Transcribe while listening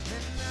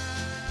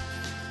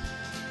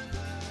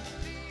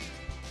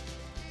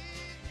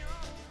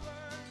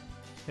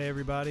Hey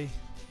everybody,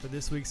 for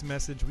this week's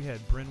message we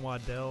had Bryn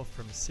Waddell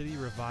from City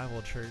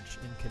Revival Church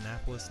in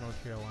Kannapolis,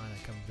 North Carolina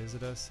come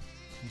visit us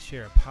and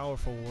share a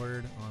powerful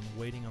word on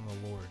waiting on the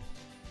Lord.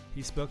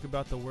 He spoke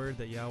about the word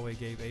that Yahweh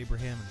gave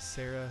Abraham and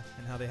Sarah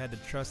and how they had to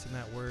trust in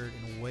that word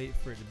and wait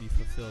for it to be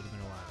fulfilled in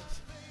their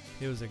lives.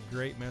 It was a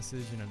great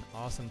message and an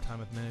awesome time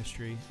of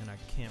ministry, and I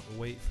can't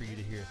wait for you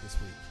to hear it this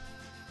week.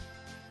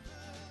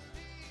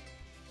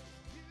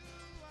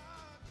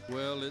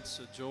 Well, it's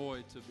a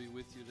joy to be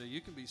with you today.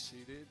 You can be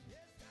seated.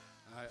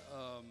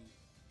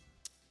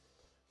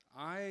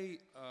 I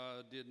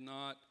did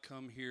not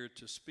come here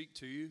to speak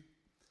to you.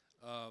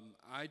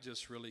 I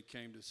just really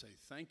came to say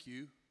thank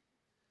you.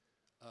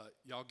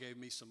 Y'all gave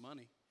me some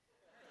money.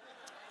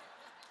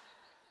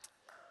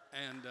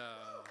 And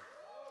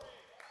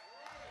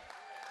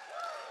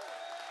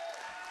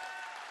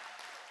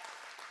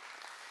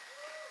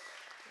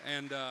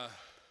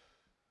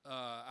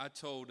I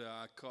told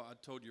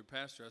your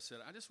pastor, I said,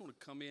 I just want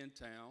to come in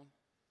town.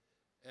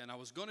 And I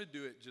was going to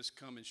do it, just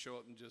come and show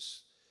up and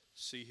just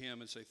see him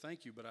and say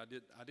thank you, but I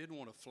didn't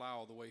want to fly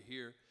all the way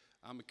here.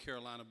 I'm a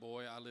Carolina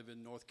boy. I live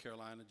in North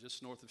Carolina,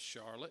 just north of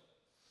Charlotte.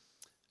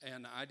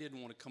 And I didn't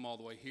want to come all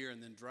the way here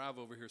and then drive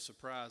over here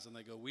surprised. And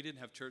they go, we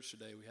didn't have church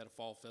today. We had a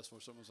fall festival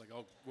or something. I was like,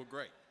 oh, well,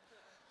 great.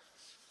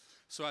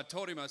 So I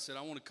told him, I said,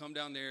 I want to come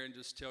down there and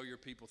just tell your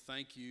people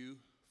thank you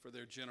for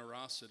their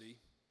generosity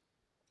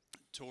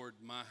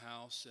toward my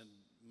house and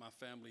my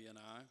family and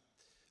I.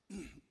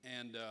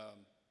 And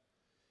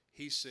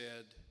he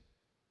said,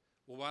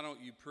 well, why don't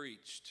you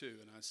preach too?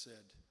 And I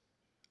said,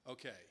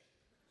 okay.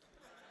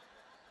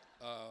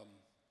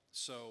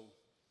 So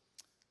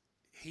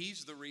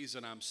he's the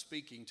reason I'm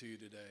speaking to you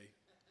today.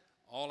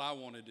 All I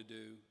wanted to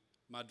do,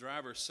 my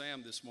driver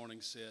Sam this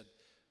morning said,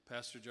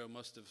 Pastor Joe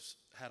must have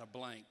had a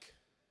blank.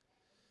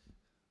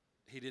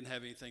 He didn't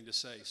have anything to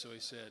say, so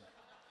he said,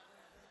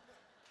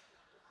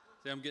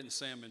 see, I'm getting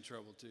Sam in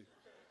trouble too.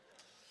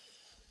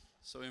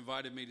 So he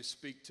invited me to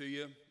speak to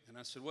you, and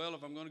I said, well,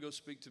 if I'm going to go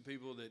speak to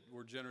people that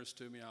were generous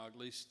to me, I'll at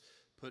least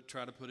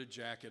try to put a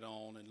jacket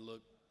on and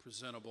look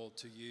presentable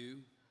to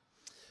you.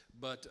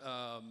 But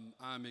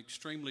I'm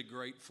extremely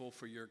grateful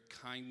for your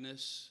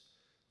kindness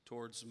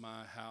towards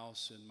my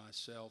house and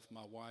myself,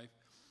 my wife.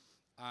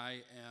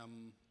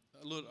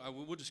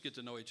 We'll just get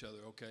to know each other,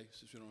 okay,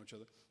 since we don't know each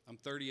other. I'm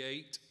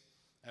 38.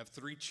 I have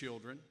 3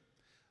 children,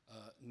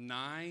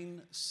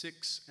 9,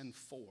 6, and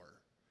 4.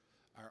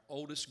 Our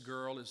oldest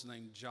girl is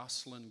named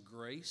Jocelyn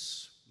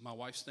Grace. My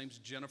wife's name's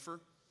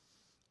Jennifer.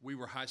 We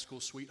were high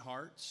school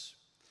sweethearts,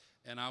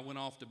 and I went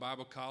off to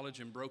Bible college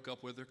and broke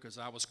up with her because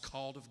I was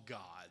called of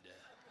God.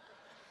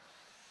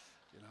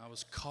 I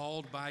was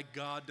called by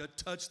God to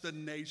touch the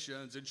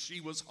nations, and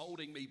she was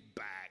holding me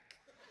back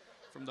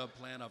from the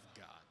plan of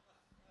God.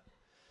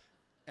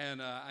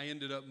 And I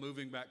ended up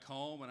moving back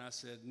home, and I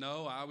said,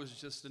 no, I was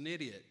just an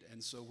idiot.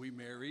 And so we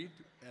married,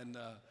 and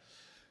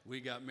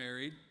we got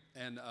married,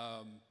 and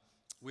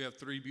we have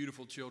 3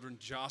 beautiful children.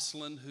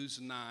 Jocelyn,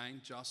 who's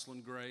 9, Jocelyn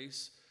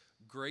Grace.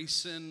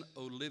 Grayson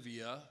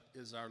Olivia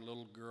is our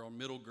little girl,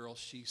 middle girl.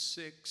 She's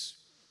 6.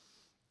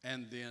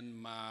 And then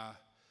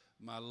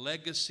my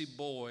legacy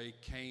boy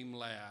came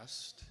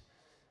last.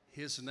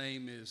 His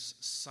name is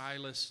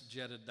Silas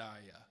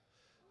Jedediah.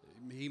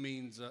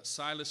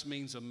 Silas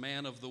means a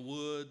man of the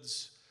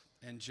woods,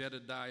 and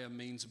Jedediah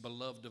means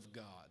beloved of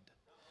God.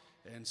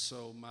 And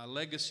so my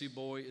legacy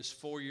boy is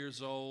 4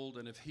 years old,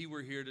 and if he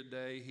were here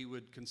today, he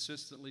would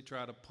consistently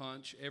try to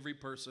punch every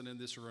person in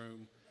this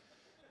room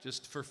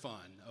just for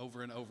fun,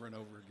 over and over and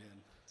over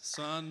again.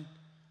 Son,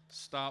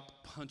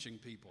 stop punching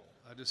people.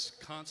 I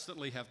just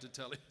constantly have to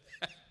tell him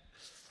that.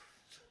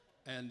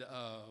 And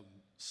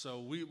so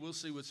we'll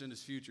see what's in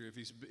his future. If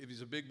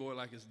he's a big boy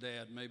like his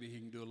dad, maybe he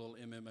can do a little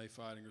MMA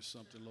fighting or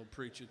something, a little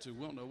preaching too.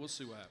 We don't know. We'll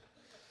see what happens.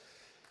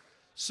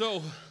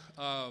 So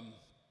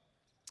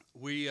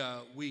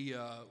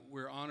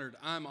we're honored.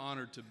 I'm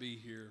honored to be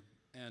here,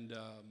 and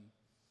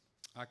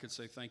I could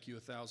say thank you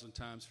 1,000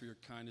 times for your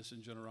kindness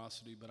and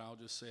generosity, but I'll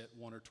just say it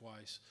 1 or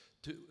twice,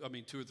 2 or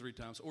 3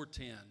 times, or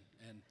 10,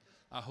 and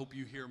I hope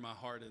you hear my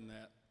heart in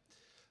that.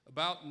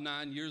 About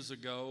 9 years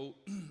ago,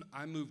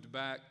 I moved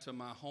back to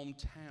my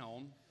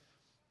hometown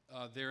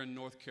there in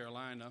North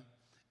Carolina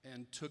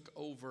and took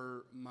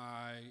over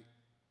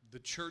the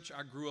church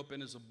I grew up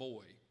in as a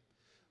boy.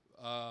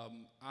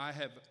 I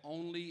have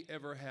only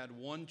ever had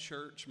one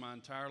church my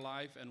entire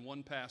life and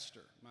one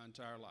pastor my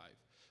entire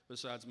life,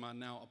 besides my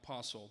now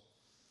apostle,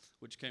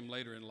 which came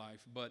later in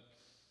life. But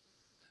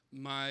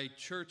my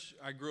church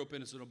I grew up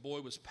in as a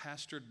boy was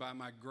pastored by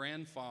my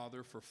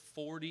grandfather for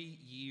 40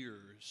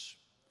 years.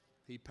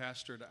 He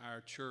pastored our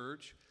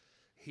church.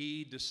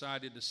 He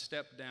decided to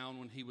step down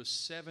when he was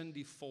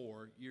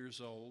 74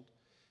 years old.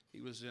 He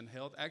was in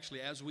health.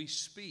 Actually, as we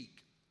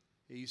speak,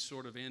 he's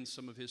sort of in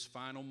some of his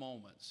final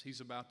moments.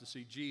 He's about to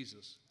see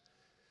Jesus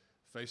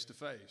face to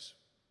face.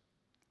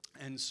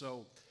 And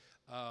so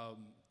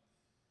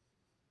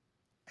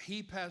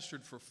he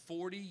pastored for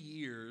 40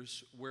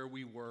 years where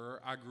we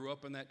were. I grew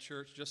up in that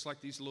church, just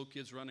like these little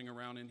kids running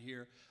around in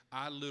here.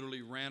 I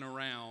literally ran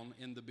around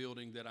in the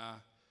building that I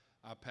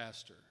I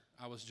pastor.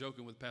 I was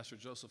joking with Pastor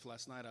Joseph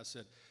last night. I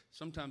said,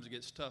 sometimes it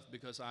gets tough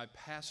because I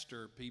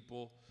pastor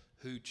people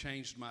who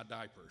changed my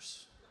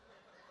diapers.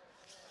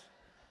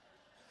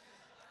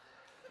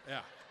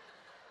 Yeah.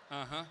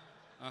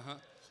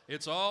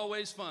 It's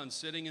always fun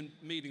sitting in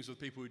meetings with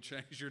people who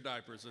change your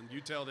diapers, and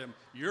you tell them,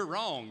 you're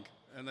wrong.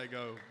 And they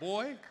go,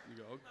 boy? You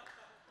go, okay.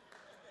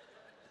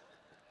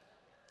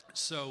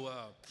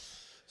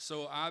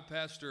 So I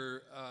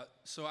pastor,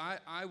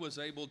 I was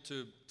able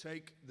to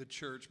take the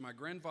church. My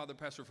grandfather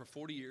pastored for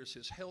 40 years.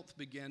 His health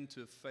began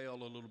to fail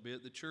a little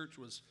bit. The church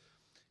was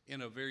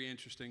in a very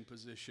interesting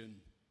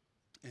position.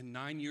 And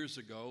 9 years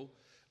ago,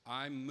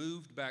 I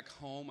moved back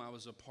home. I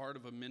was a part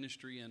of a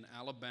ministry in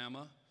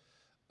Alabama.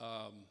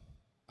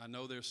 I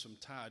know there's some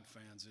Tide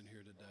fans in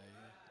here today.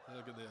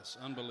 Look at this,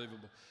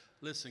 unbelievable.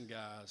 Listen,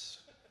 guys,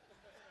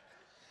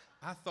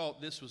 I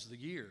thought this was the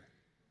year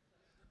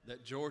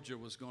that Georgia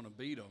was going to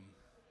beat them.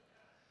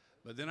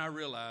 But then I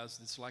realized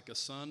it's like a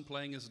son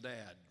playing his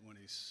dad when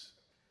he's,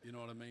 you know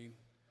what I mean?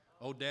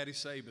 Old Daddy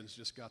Saban's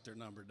just got their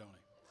number, don't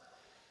he?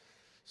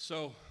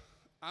 So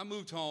I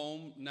moved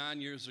home 10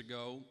 years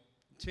ago,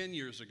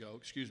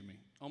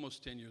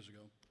 almost 10 years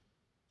ago.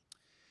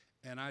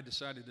 And I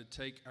decided to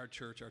take our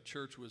church. Our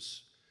church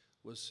was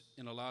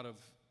in a lot of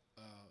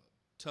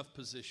tough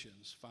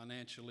positions,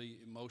 financially,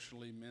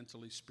 emotionally,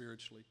 mentally,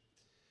 spiritually.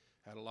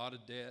 Had a lot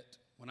of debt.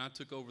 When I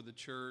took over the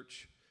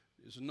church,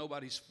 it was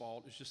nobody's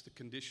fault. It's just the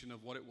condition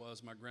of what it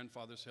was. My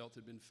grandfather's health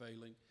had been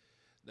failing.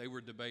 They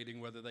were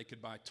debating whether they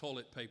could buy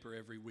toilet paper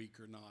every week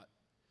or not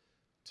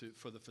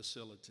for the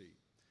facility.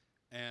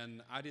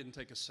 And I didn't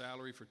take a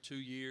salary for 2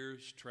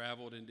 years,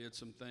 traveled and did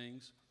some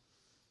things.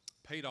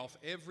 Paid off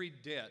every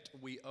debt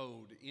we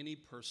owed any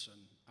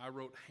person. I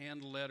wrote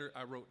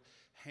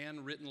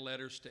handwritten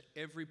letters to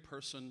every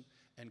person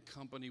and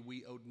company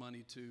we owed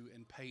money to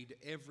and paid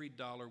every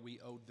dollar we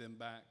owed them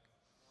back.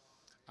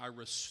 I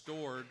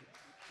restored,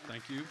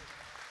 thank you.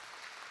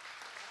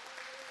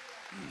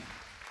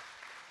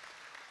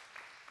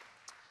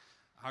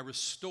 I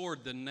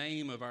restored the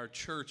name of our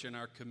church and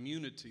our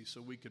community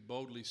so we could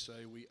boldly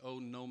say we owe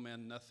no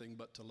man nothing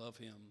but to love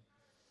him.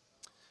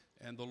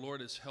 And the Lord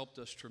has helped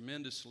us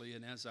tremendously.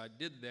 And as I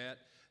did that,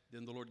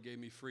 then the Lord gave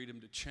me freedom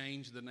to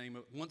change the name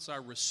of, once I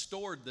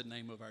restored the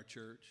name of our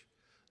church,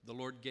 the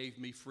Lord gave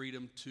me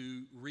freedom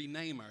to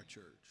rename our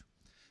church.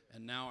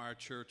 And now our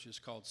church is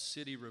called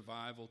City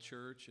Revival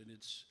Church, and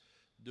it's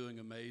doing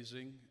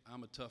amazing.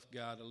 I'm a tough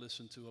guy to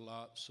listen to a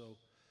lot, so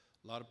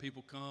a lot of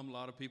people come, a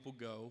lot of people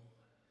go.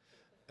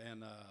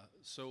 And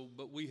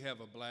but we have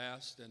a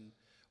blast, and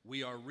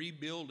we are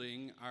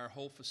rebuilding our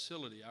whole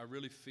facility. I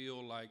really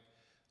feel like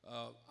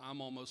I'm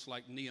almost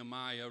like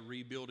Nehemiah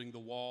rebuilding the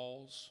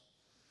walls.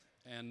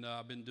 And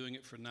I've been doing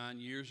it for 9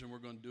 years, and we're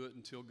going to do it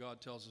until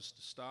God tells us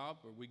to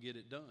stop or we get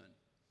it done.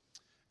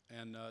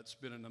 And it's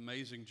been an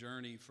amazing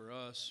journey for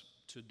us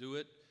to do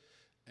it.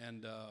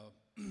 And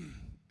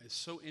it's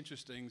so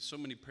interesting, so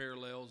many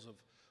parallels of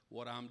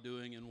what I'm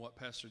doing and what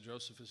Pastor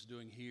Joseph is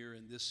doing here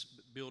in this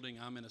building.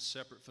 I'm in a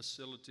separate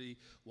facility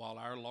while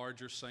our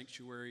larger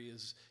sanctuary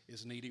is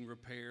needing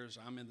repairs.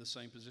 I'm in the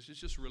same position.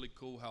 It's just really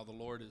cool how the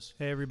Lord is.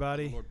 Hey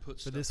everybody,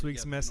 for this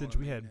week's message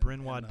we had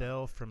Bryn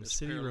Waddell from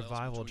City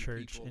Revival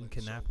Church in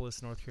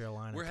Kannapolis, North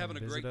Carolina. We're having a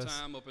great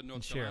time up in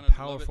North Carolina. And share a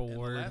powerful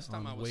word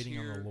on waiting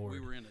here, on the Lord.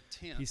 We were in a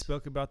tent. He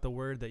spoke about the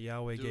word that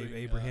Yahweh gave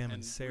Abraham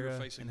and Sarah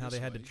and how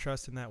they had to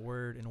trust in that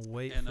word and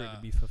wait for it to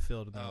be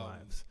fulfilled in their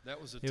lives.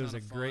 It was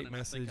a great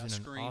message and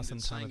an awesome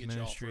time of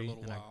ministry,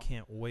 and I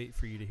can't wait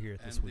for you to hear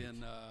it this week.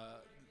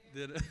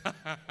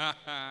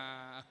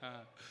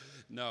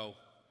 No.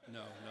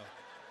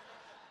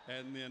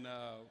 And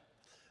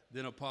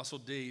then Apostle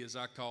D, as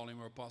I call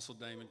him, or Apostle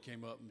Damon,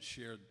 came up and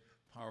shared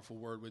a powerful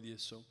word with you.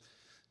 So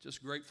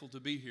just grateful to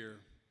be here,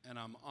 and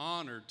I'm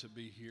honored to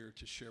be here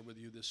to share with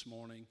you this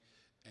morning.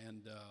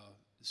 And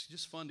it's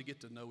just fun to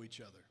get to know each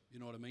other. You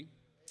know what I mean?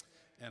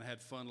 And I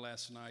had fun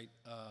last night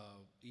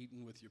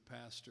eating with your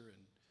pastor,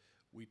 and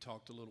we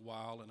talked a little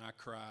while, and I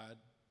cried.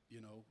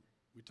 You know,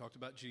 we talked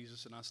about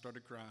Jesus, and I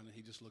started crying, and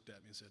he just looked at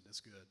me and said,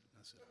 "That's good." And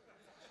I said,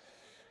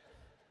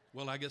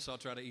 "Well, I guess I'll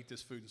try to eat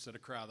this food instead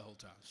of cry the whole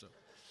time."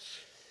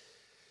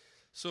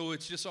 So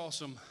it's just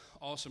awesome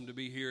to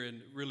be here,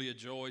 and really a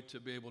joy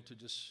to be able to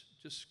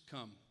just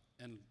come.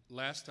 And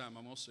last time,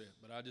 I'm going to say it,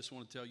 but I just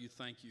want to tell you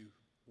thank you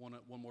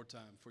one more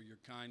time for your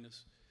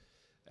kindness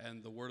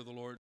and the word of the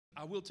Lord.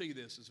 I will tell you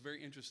this. It's a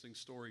very interesting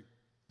story.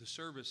 The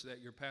service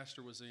that your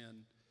pastor was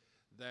in,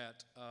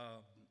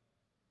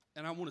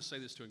 and I want to say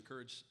this to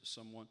encourage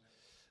someone,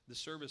 the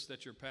service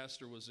that your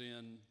pastor was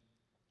in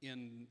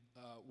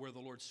where the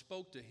Lord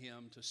spoke to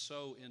him to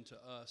sow into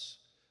us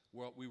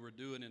what we were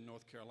doing in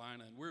North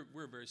Carolina, and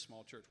we're a very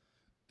small church.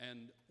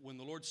 And when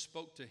the Lord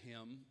spoke to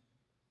him,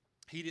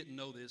 he didn't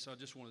know this. I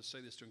just want to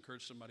say this to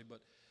encourage somebody,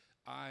 but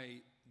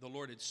the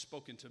Lord had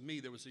spoken to me.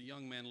 There was a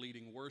young man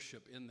leading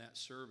worship in that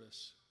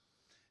service,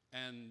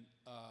 and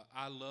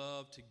I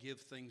love to give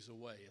things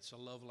away. It's a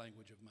love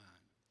language of mine.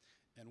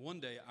 And one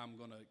day I'm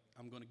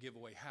gonna give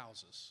away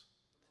houses.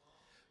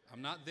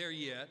 I'm not there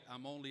yet.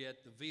 I'm only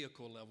at the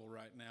vehicle level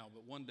right now,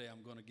 but one day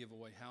I'm going to give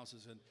away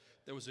houses. And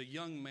there was a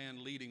young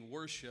man leading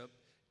worship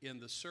in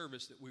the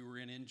service that we were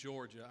in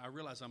Georgia. I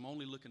realize I'm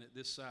only looking at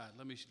this side.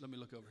 Let me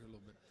look over here a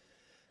little bit.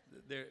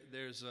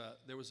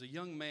 There was a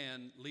young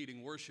man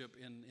leading worship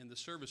in the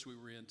service we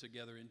were in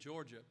together in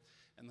Georgia,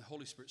 and the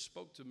Holy Spirit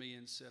spoke to me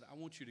and said, "I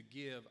want you to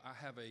give. I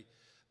had a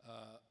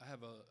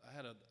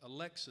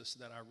Lexus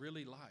that I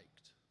really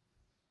liked."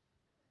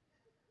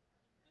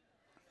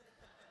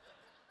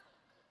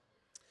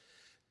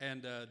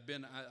 And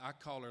I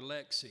call her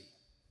Lexi.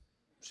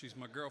 She's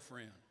my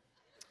girlfriend.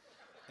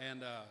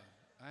 And I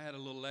had a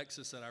little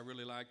Lexus that I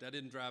really liked. I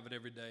didn't drive it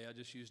every day. I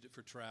just used it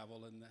for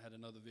travel, and I had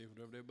another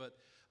vehicle over there. But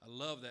I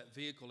love that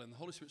vehicle. And the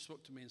Holy Spirit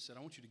spoke to me and said,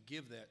 "I want you to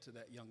give that to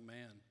that young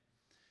man."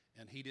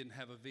 And he didn't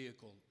have a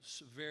vehicle.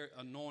 Very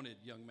anointed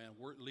young man,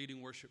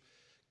 leading worship.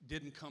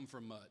 Didn't come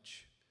from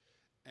much.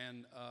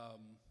 And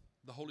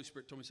the Holy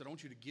Spirit told me, he said, "I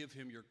want you to give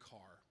him your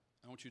car.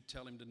 I want you to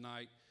tell him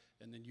tonight,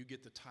 and then you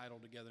get the title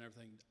together and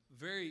everything."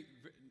 Very,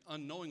 very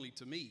unknowingly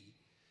to me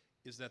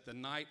is that the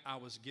night I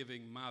was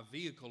giving my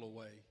vehicle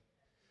away,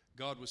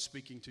 God was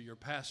speaking to your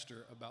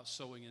pastor about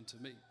sowing into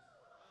me.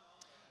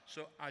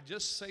 So I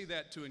just say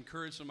that to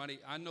encourage somebody.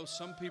 I know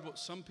some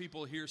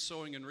people hear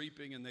sowing and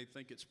reaping and they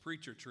think it's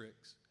preacher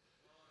tricks,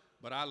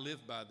 but I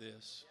live by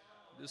this.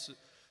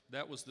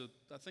 That was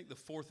I think the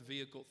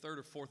third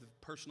or fourth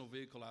personal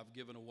vehicle I've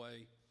given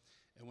away.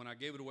 And when I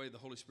gave it away, the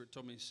Holy Spirit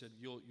told me, he said,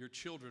 your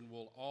children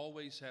will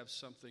always have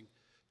something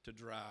to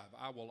drive.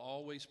 I will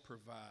always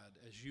provide.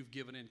 As you've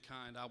given in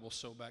kind, I will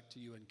sow back to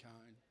you in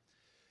kind.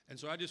 And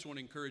so I just want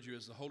to encourage you,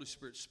 as the Holy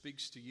Spirit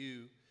speaks to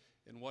you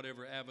in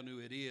whatever avenue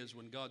it is,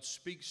 when God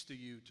speaks to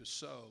you to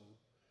sow,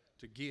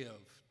 to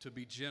give, to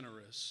be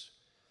generous,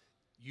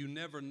 you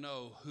never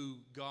know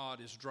who God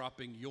is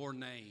dropping your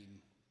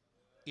name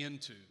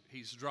into.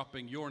 He's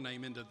dropping your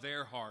name into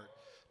their heart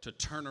to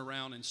turn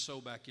around and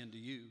sow back into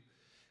you.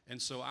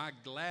 And so I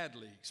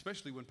gladly,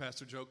 especially when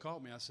Pastor Joe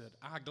called me, I said,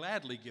 "I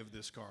gladly give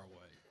this car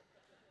away."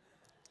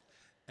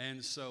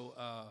 And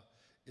so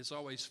it's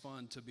always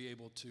fun to be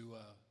able to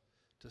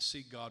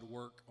see God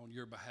work on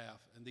your behalf.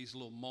 And these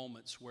little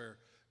moments where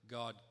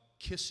God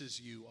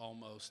kisses you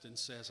almost and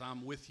says,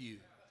 "I'm with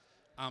you.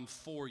 I'm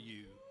for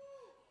you.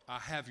 I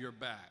have your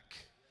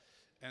back."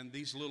 And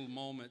these little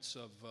moments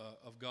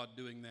of God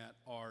doing that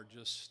are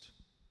just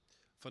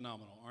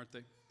phenomenal, aren't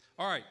they?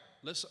 All right,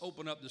 let's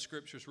open up the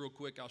scriptures real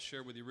quick. I'll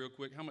share with you real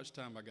quick. How much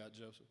time I got,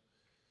 Joseph?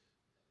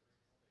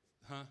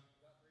 Huh?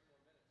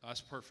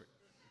 That's perfect.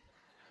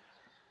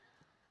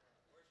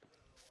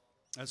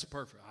 That's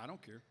perfect. I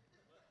don't care.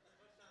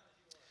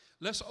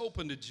 Let's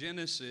open to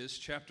Genesis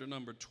chapter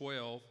number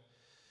 12,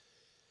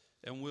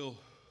 and we'll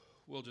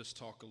just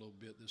talk a little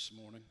bit this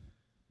morning.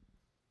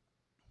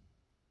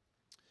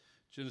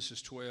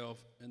 Genesis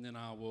 12, and then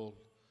I'll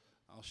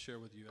share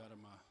with you out of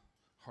my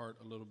heart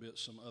a little bit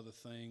some other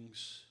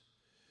things,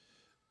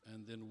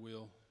 and then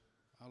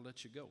I'll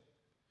let you go.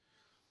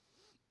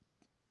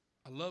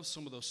 I love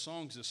some of those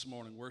songs this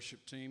morning,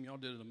 worship team. Y'all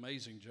did an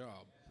amazing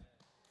job.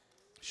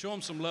 Show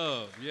them some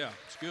love. Yeah,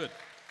 it's good.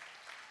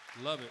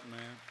 Love it,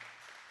 man.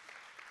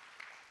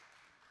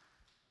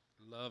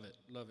 Love it,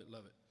 love it,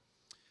 love it.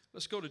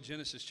 Let's go to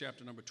Genesis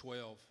chapter number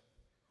 12.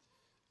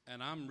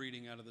 And I'm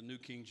reading out of the New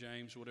King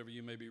James, whatever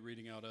you may be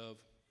reading out of.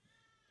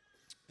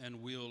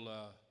 And we'll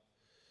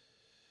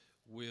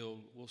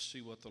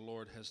see what the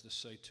Lord has to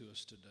say to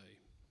us today.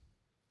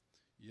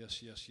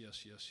 Yes, yes,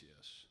 yes, yes,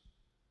 yes.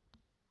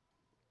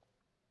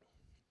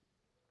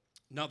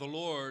 Now the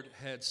Lord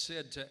had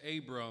said to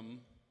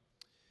Abram,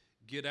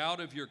 "Get out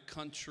of your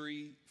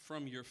country,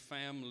 from your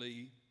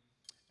family,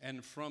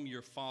 and from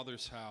your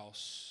father's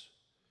house,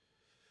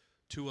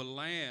 to a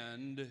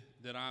land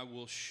that I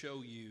will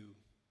show you.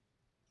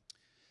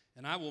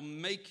 And I will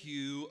make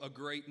you a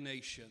great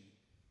nation."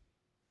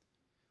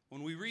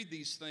 When we read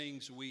these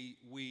things,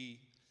 we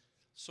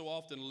so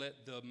often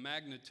let the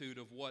magnitude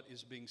of what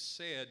is being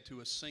said to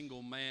a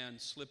single man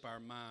slip our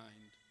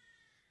mind.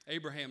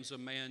 Abraham's a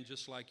man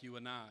just like you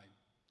and I,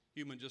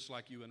 human just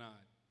like you and I.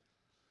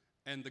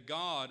 And the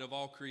God of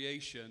all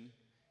creation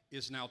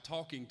is now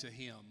talking to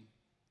him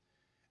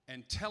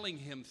and telling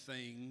him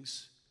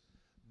things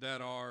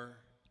that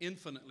are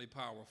infinitely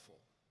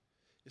powerful.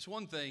 It's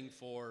one thing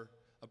for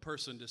a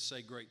person to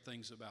say great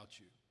things about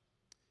you.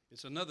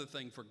 It's another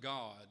thing for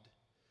God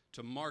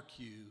to mark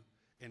you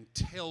and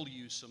tell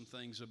you some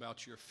things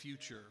about your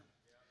future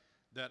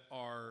that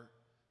are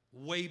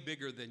way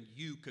bigger than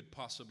you could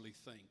possibly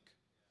think.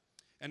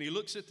 And he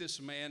looks at this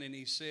man and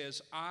he says,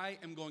 "I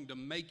am going to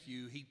make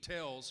you," he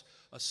tells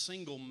a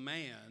single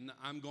man,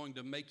 "I'm going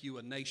to make you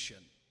a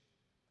nation.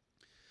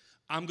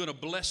 I'm going to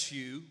bless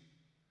you.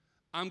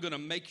 I'm going to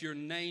make your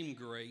name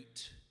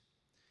great,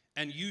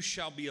 and you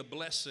shall be a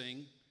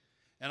blessing.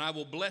 And I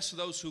will bless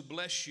those who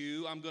bless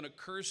you. I'm going to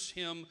curse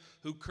him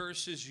who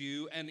curses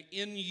you. And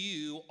in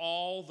you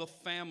all the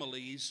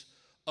families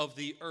of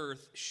the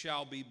earth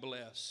shall be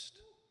blessed."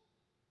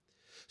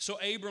 So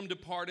Abram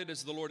departed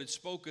as the Lord had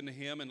spoken to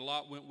him, and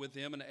Lot went with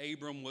him. And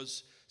Abram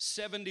was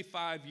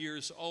 75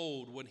 years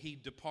old when he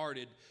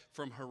departed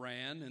from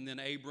Haran. And then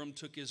Abram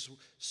took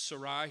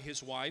Sarai,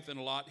 his wife, and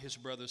Lot, his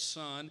brother's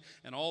son,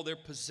 and all their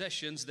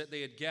possessions that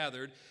they had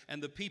gathered,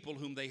 and the people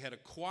whom they had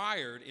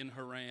acquired in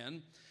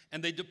Haran.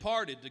 And they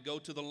departed to go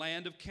to the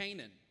land of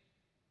Canaan.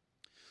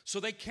 So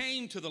they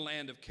came to the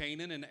land of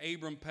Canaan, and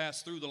Abram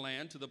passed through the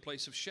land to the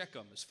place of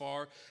Shechem, as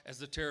far as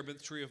the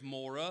terebinth tree of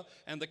Moreh.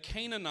 And the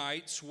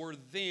Canaanites were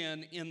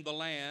then in the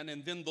land.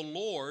 And then the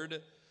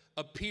Lord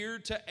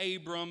appeared to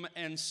Abram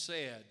and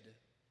said,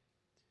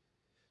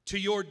 to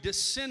your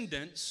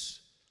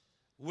descendants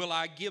will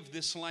I give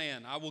this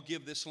land. I will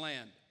give this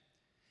land.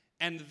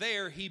 And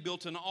there he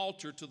built an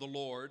altar to the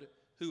Lord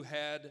who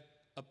had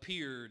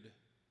appeared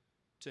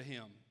to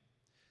him.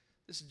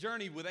 This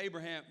journey with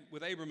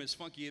Abram is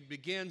funky. It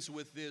begins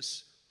with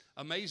this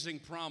amazing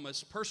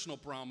promise, personal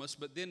promise,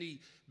 but then he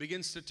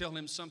begins to tell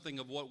him something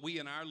of what we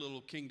in our little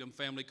kingdom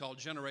family call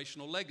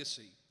generational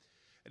legacy.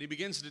 And he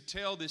begins to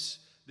tell this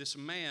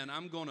man,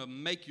 I'm going to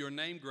make your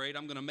name great.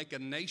 I'm going to make a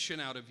nation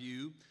out of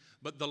you.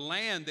 But the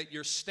land that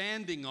you're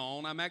standing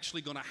on, I'm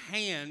actually going to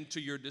hand to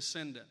your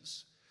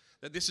descendants.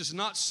 That this is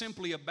not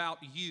simply about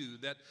you,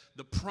 that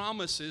the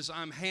promises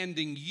I'm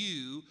handing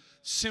you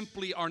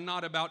simply are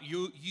not about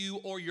you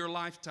or your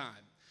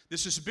lifetime.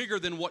 This is bigger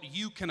than what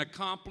you can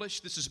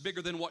accomplish. This is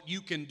bigger than what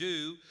you can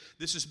do.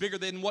 This is bigger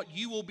than what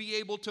you will be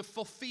able to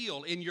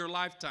fulfill in your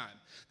lifetime.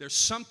 There's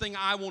something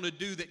I want to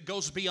do that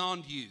goes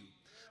beyond you.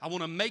 I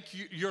want to make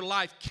your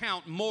life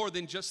count more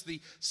than just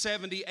the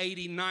 70,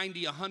 80,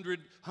 90, 100,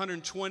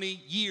 120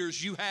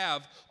 years you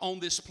have on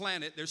this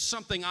planet. There's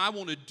something I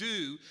want to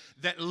do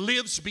that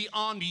lives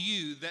beyond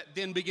you that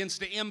then begins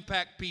to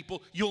impact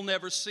people you'll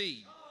never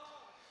see.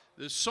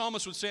 The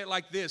psalmist would say it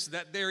like this,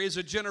 that there is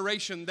a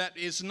generation that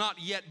is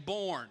not yet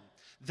born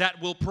that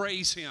will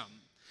praise him.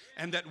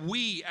 And that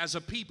we as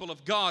a people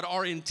of God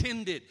are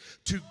intended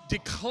to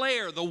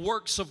declare the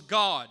works of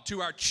God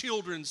to our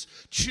children's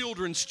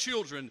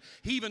children.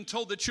 He even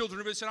told the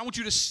children of Israel, he said, I want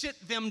you to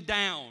sit them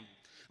down.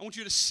 I want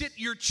you to sit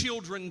your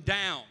children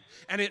down.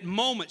 And at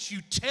moments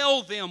you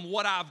tell them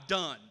what I've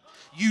done.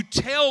 You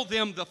tell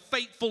them the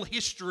faithful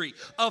history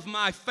of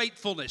my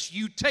faithfulness.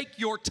 You take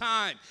your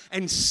time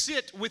and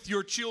sit with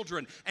your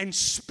children and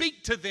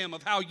speak to them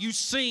of how you've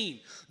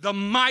seen the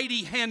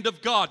mighty hand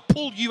of God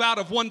pull you out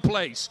of one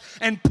place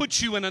and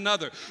put you in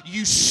another.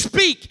 You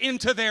speak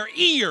into their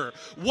ear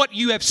what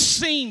you have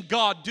seen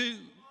God do.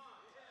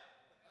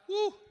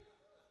 Woo.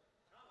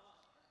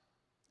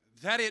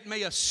 That it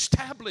may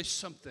establish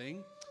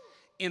something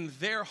in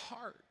their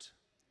heart.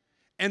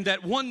 And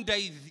that one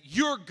day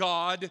your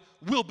God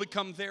will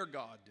become their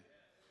God.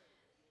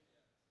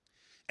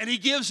 And he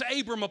gives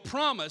Abram a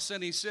promise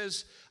and he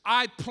says,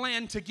 I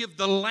plan to give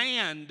the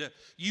land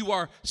you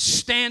are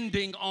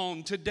standing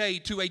on today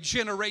to a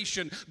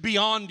generation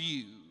beyond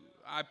you.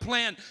 I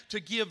plan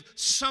to give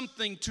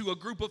something to a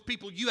group of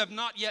people you have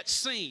not yet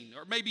seen.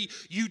 Or maybe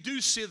you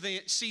do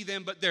see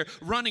them, but they're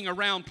running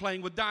around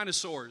playing with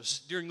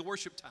dinosaurs during the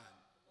worship time.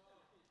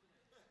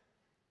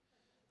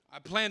 I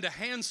plan to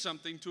hand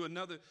something to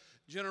another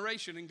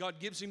generation, and God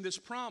gives him this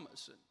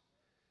promise. And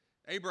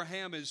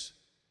Abraham is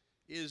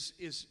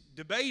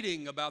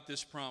debating about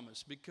this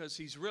promise because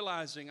he's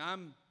realizing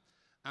I'm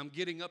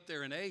getting up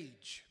there in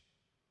age.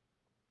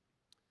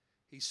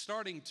 He's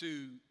starting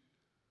to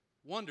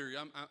wonder.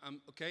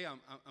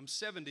 I'm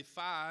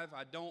 75.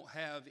 I don't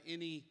have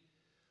any.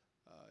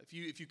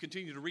 If you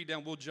continue to read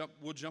down,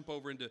 we'll jump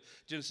over into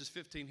Genesis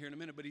 15 here in a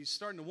minute. But he's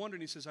starting to wonder,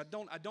 and he says, I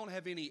don't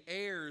have any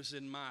heirs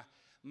in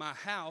my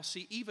house.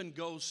 He even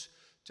goes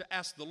to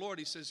ask the Lord.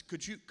 He says,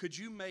 could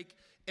you make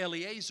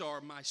Eleazar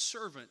my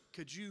servant?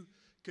 Could you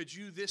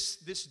this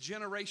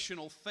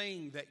generational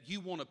thing that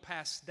you want to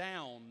pass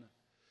down,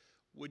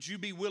 would you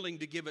be willing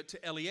to give it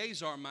to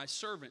Eleazar my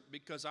servant?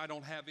 Because I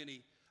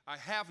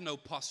have no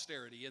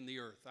posterity in the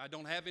earth. I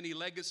don't have any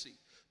legacy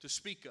to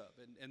speak of.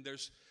 And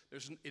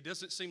it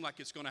doesn't seem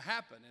like it's going to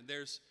happen. And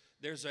there's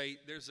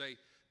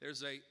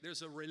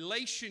a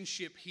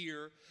relationship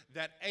here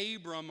that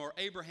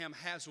Abraham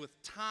has with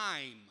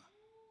time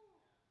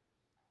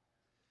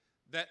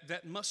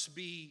that must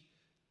be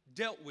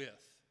dealt with.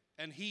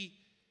 And he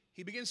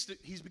begins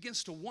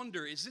to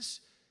wonder, is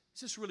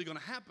this really going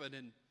to happen?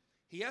 And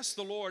he asks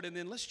the Lord, and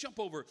then let's jump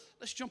over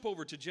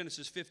to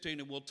Genesis 15,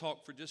 and we'll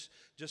talk for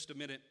just a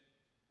minute.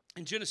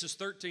 In Genesis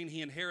 13,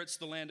 he inherits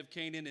the land of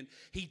Canaan, and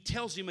he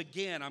tells him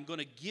again, I'm going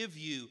to give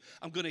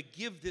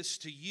this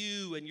to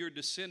you and your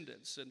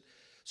descendants. And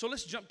so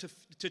let's jump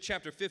to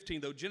chapter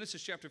 15, though.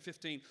 Genesis chapter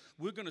 15,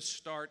 we're going to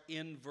start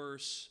in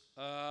verse,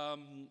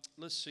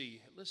 let's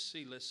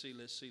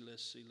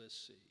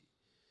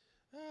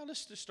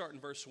just start in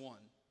verse 1.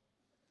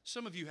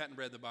 Some of you hadn't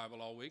read the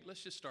Bible all week.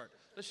 Let's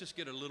just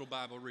get a little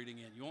Bible reading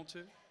in. You want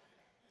to?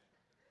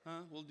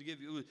 Huh? We'll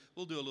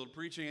do a little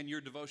preaching and your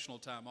devotional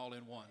time all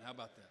in one. How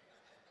about that?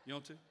 You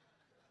want to?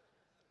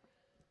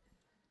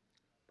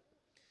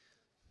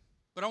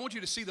 But I want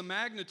you to see the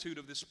magnitude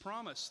of this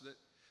promise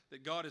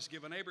that God has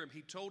given Abraham.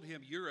 He told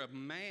him, you're a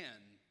man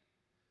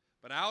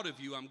But out of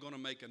you I'm going to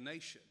make a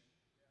nation.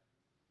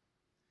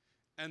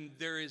 And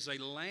there is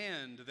a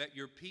land that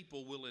your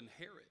people will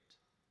inherit.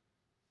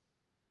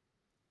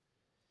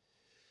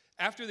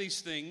 After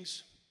these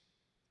things,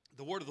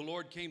 the word of the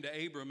Lord came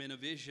to Abram in a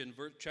vision,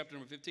 chapter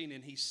number 15,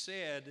 and he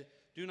said,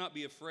 do not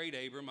be afraid,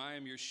 Abram. I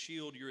am your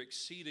shield, your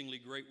exceedingly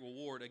great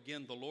reward.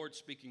 Again, the Lord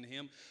speaking to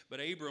him. But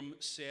Abram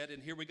said,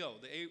 and here we go.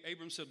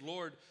 Abram said,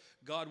 Lord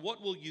God,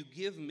 what will you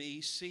give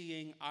me,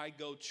 seeing I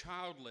go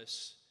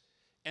childless?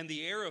 And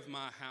the heir of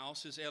my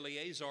house is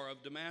Eleazar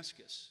of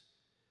Damascus.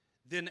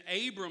 Then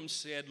Abram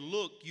said,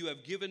 look, you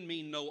have given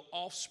me no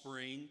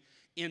offspring.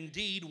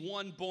 Indeed,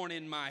 one born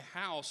in my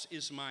house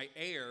is my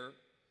heir.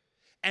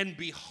 And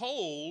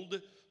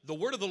behold, the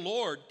word of the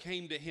Lord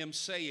came to him,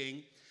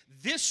 saying,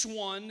 this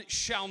one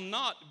shall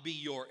not be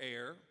your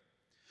heir,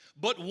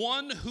 but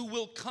one who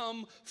will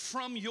come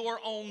from your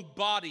own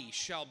body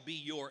shall be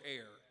your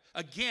heir.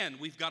 Again,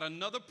 we've got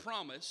another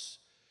promise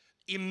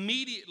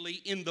immediately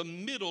in the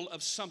middle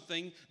of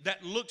something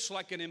that looks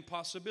like an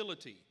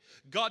impossibility.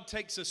 God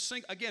takes us,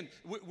 again,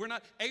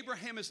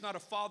 Abraham is not a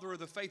father of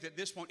the faith at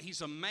this point.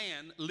 He's a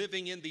man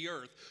living in the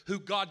earth who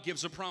God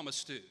gives a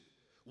promise to.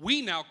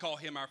 We now call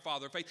him our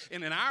father of faith.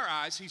 And in our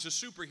eyes, he's a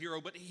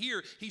superhero. But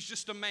here, he's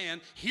just a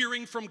man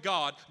hearing from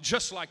God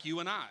just like you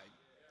and I.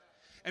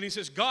 And he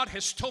says, God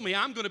has told me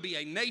I'm going to be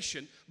a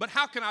nation. But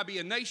how can I be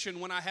a nation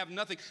when I have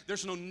nothing?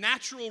 There's no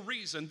natural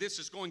reason this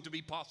is going to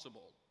be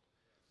possible.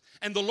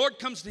 And the Lord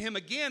comes to him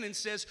again and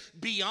says,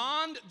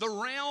 beyond the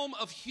realm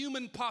of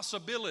human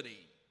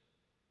possibility,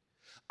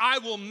 I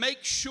will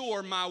make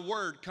sure my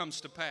word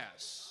comes to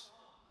pass.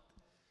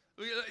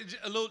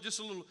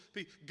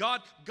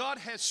 God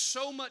has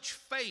so much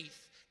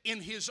faith in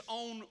his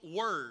own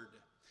word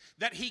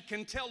that he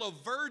can tell a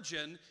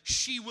virgin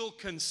she will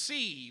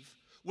conceive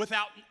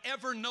without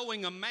ever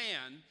knowing a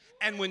man.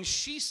 And when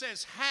she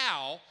says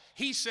how,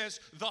 he says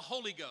the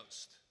Holy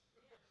Ghost.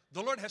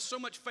 The Lord has so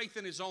much faith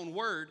in his own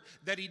word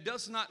that he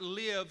does not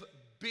live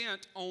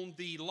bent on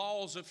the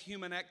laws of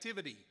human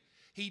activity.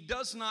 He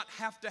does not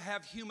have to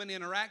have human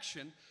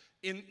interaction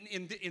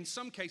in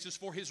some cases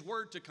for his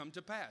word to come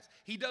to pass.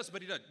 He does,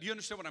 but he doesn't. Do you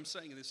understand what I'm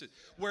saying? This is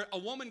where a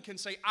woman can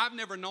say, I've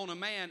never known a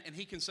man, and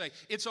he can say,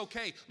 it's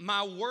okay.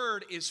 My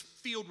word is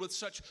filled with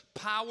such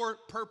power,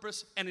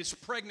 purpose, and is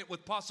pregnant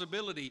with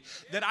possibility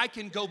that I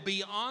can go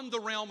beyond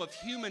the realm of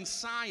human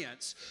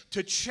science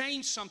to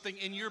change something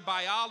in your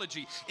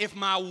biology. If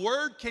my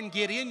word can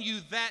get in you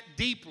that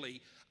deeply,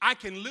 I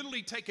can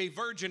literally take a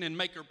virgin and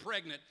make her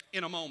pregnant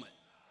in a moment.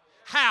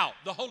 How?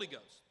 The Holy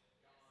Ghost.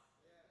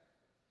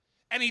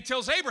 And he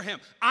tells Abraham,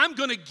 I'm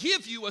going to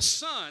give you a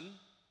son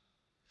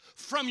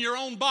from your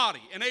own body.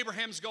 And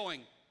Abraham's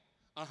going,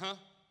 uh-huh.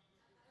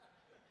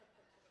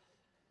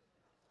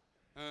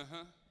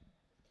 Uh-huh.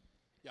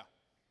 Yeah,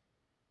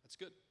 that's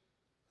good.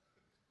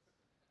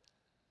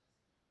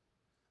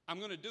 I'm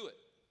going to do it.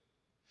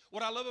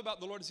 What I love about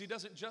the Lord is he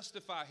doesn't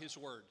justify his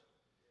word.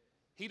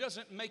 He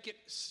doesn't make it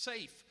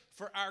safe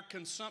for our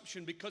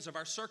consumption because of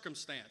our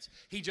circumstance.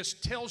 He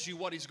just tells you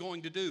what he's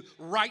going to do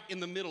right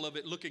in the middle of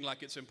it, looking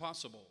like it's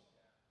impossible.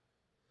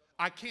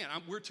 I can't.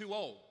 We're too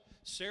old.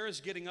 Sarah's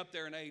getting up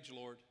there in age,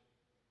 Lord.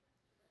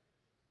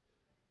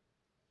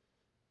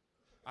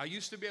 I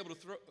used to be able to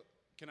throw.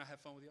 Can I have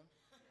fun with y'all?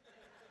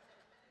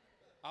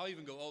 I'll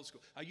even go old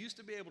school. I used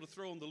to be able to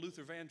throw on the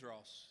Luther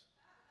Vandross.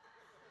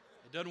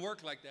 It doesn't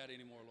work like that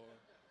anymore, Lord.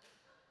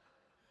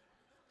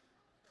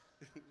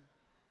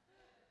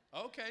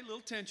 Okay, a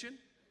little tension.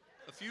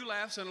 A few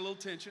laughs and a little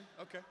tension.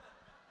 Okay.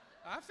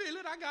 I feel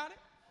it. I got it.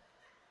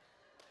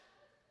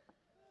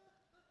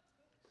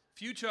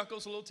 Few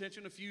chuckles, a little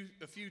tension, a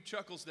few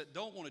chuckles that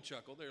don't want to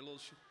chuckle. They're a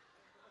little.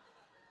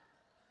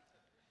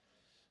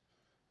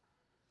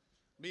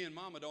 Me and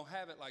Mama don't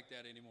have it like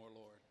that anymore,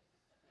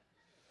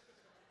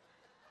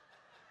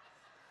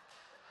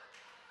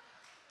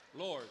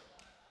 Lord.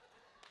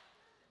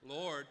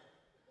 Lord,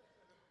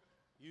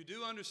 you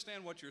do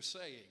understand what you're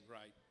saying,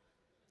 right?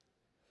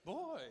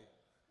 Boy.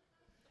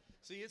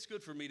 See, it's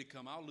good for me to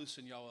come. I'll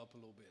loosen y'all up a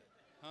little bit,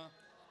 huh?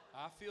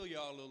 I feel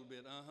y'all a little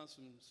bit.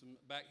 Some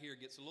back here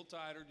gets a little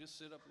tighter. Just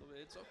sit up a little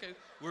bit. It's okay.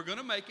 We're going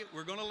to make it.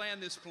 We're going to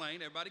land this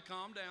plane. Everybody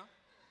calm down.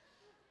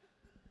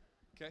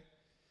 Okay?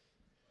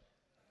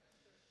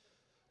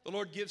 The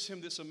Lord gives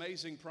him this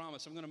amazing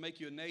promise. I'm going to make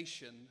you a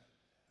nation.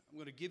 I'm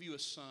going to give you a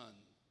son.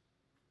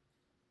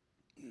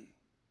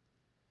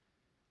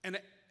 And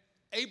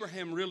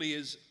Abraham really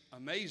is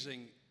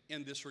amazing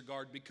in this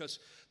regard because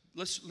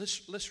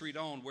let's read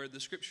on where the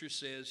scripture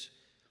says,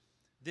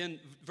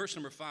 then, verse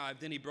number 5,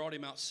 then he brought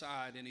him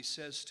outside and he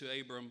says to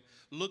Abram,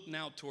 look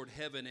now toward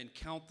heaven and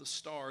count the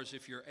stars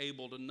if you're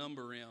able to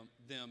number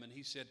them. And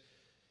he said,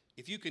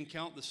 if you can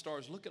count the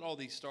stars, look at all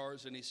these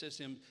stars. And he says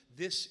to him,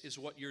 this is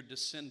what your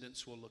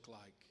descendants will look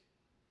like.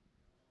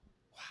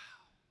 Wow.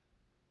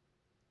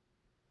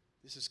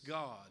 This is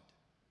God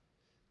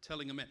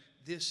telling a man,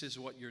 this is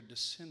what your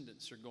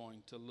descendants are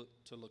going to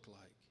look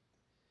like.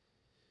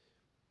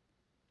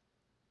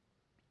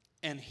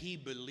 And he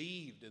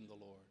believed in the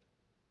Lord.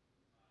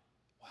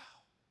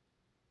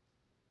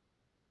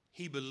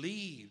 He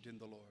believed in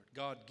the Lord.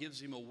 God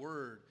gives him a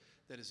word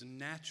that is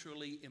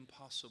naturally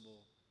impossible,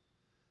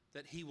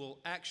 that he will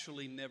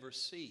actually never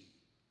see.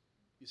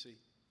 You see?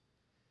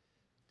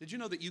 Did you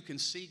know that you can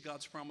see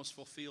God's promise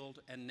fulfilled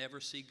and never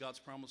see God's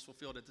promise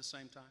fulfilled at the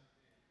same time?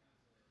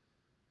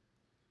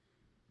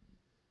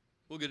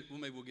 Maybe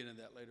we'll get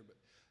into that later. But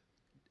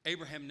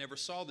Abraham never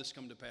saw this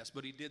come to pass,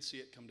 but he did see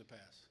it come to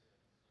pass.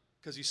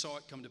 Because he saw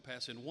it come to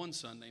pass in one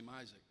son named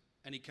Isaac.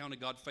 And he counted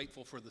God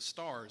faithful for the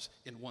stars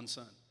in one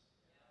son.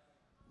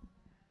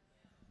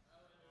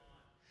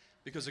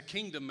 Because a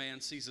kingdom man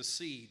sees a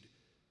seed.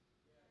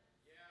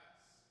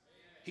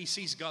 He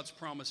sees God's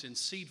promise in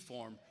seed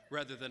form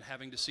rather than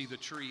having to see the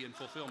tree in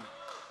fulfillment.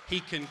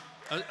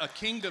 A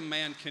kingdom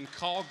man can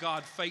call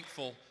God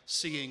faithful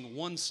seeing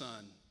one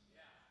son,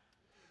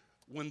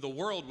 when the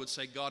world would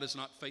say God is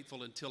not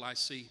faithful until I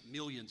see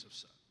millions of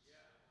sons.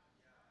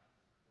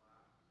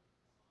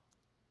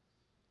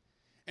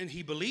 And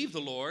he believed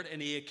the Lord,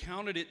 and he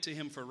accounted it to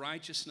him for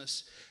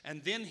righteousness.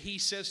 And then he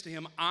says to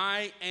him,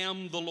 I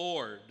am the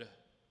Lord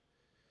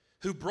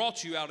who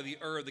brought you out of the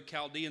Ur of the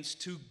Chaldeans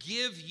to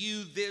give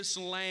you this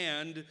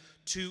land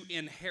to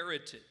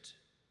inherit it.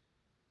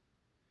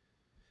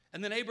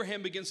 And then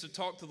Abraham begins to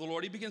talk to the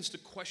Lord. He begins to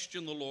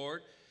question the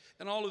Lord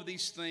and all of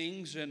these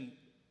things. And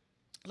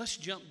let's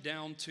jump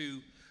down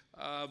to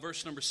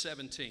verse number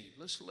 17.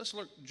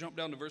 Jump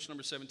down to verse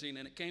number 17.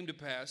 And it came to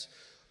pass,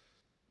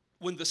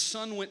 when the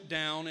sun went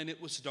down and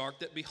it was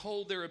dark, that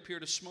behold, there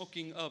appeared a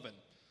smoking oven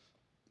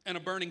and a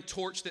burning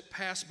torch that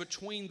passed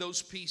between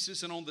those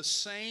pieces. And on the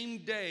same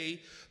day,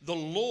 the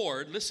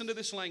Lord, listen to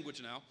this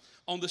language now,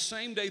 on the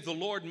same day the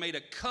Lord made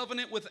a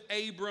covenant with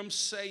Abram,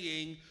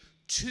 saying,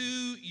 to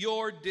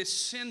your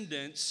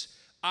descendants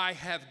I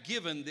have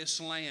given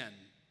this land.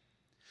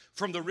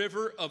 From the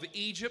river of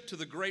Egypt to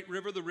the great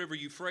river, the river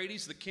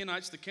Euphrates, the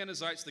Kenites, the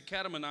Kenizzites, the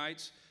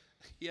Kadmonites.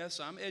 Yes,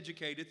 I'm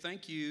educated,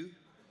 thank you.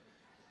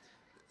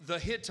 The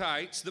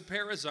Hittites, the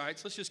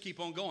Perizzites, let's just keep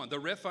on going. The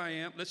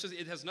Rephaim,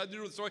 it has nothing to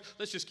do with the story.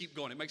 Let's just keep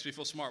going. It makes me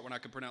feel smart when I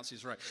can pronounce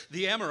these right.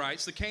 The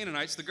Amorites, the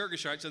Canaanites, the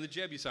Girgashites, and the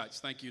Jebusites.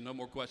 Thank you. No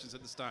more questions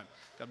at this time.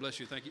 God bless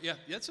you. Thank you. Yeah,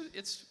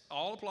 it's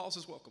all applause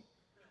is welcome.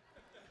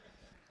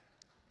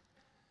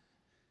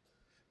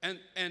 And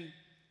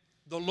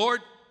the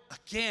Lord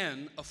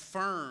again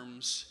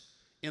affirms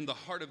in the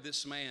heart of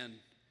this man,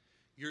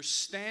 you're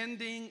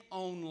standing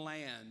on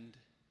land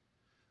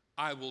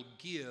I will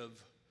give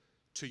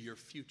to your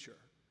future.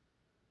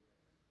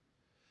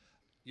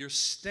 You're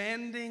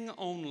standing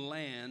on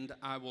land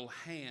I will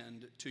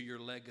hand to your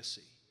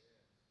legacy.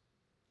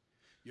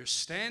 You're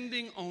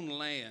standing on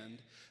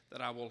land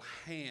that I will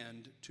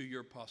hand to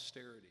your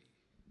posterity.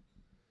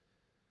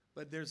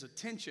 But there's a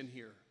tension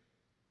here.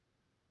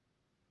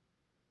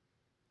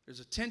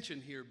 There's a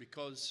tension here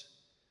because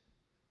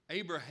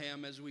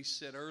Abraham, as we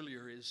said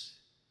earlier,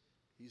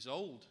 he's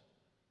old.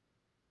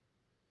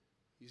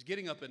 He's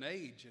getting up in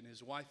age, and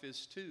his wife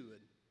is too.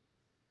 And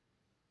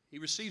he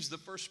receives the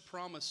first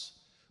promise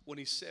when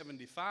he's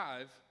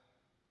 75,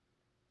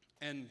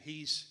 and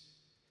he's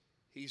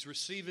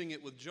receiving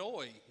it with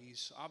joy.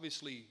 He's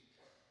obviously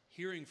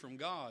hearing from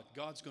God.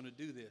 God's going to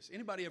do this.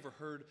 Anybody ever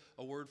heard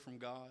a word from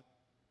God?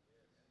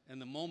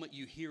 And the moment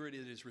you hear it,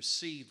 it is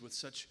received with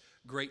such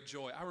great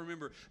joy. I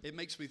remember, it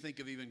makes me think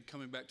of even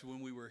coming back to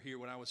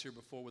when I was here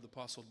before with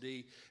Apostle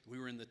D. We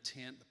were in the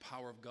tent. The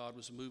power of God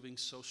was moving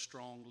so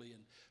strongly,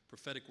 and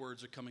prophetic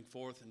words are coming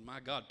forth. And my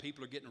God,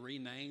 people are getting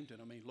renamed.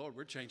 And I mean, Lord,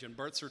 we're changing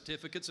birth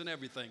certificates and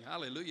everything.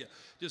 Hallelujah.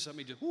 Just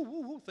whoo,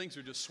 whoo, whoo. Things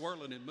are just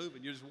swirling and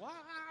moving. You're just, why?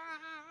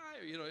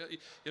 You know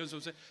what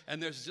I'm saying?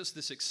 And there's just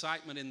this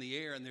excitement in the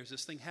air, and there's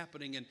this thing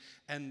happening,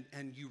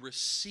 and you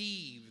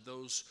receive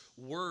those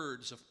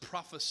words of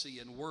prophecy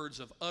and words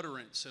of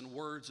utterance and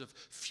words of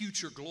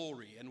future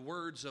glory and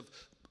words of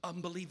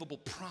unbelievable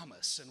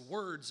promise and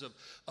words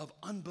of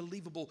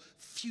unbelievable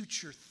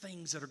future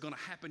things that are going to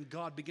happen.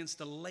 God begins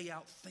to lay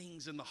out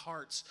things in the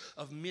hearts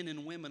of men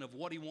and women of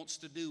what he wants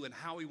to do and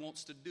how he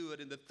wants to do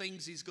it and the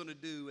things he's going to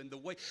do and the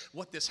way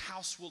what this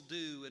house will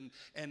do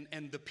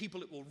and the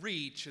people it will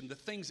reach and the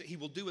things that he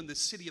will do in the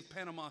city of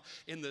Panama,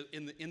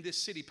 in this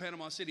city,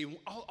 Panama City, and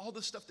all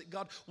the stuff that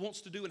God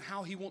wants to do and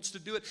how he wants to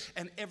do it,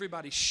 and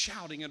everybody's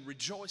shouting and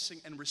rejoicing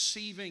and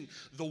receiving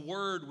the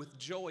word with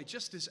joy,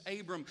 just as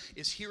Abram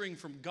is hearing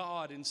from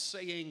God and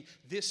saying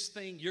this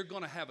thing, you're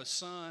going to have a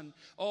son.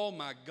 Oh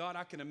my God,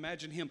 I can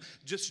imagine him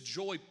just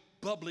joy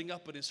bubbling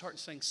up in his heart and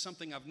saying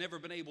something I've never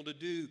been able to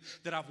do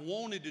that I've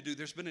wanted to do.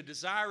 There's been a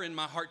desire in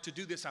my heart to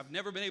do this. I've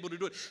never been able to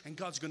do it, and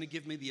God's going to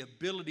give me the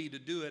ability to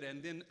do it.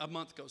 And then a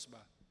month goes by.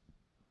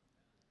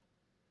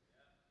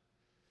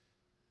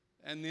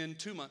 And then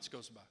 2 months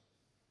goes by.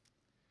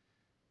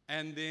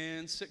 And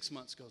then 6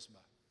 months goes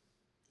by.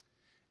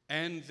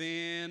 And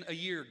then a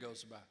year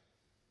goes by.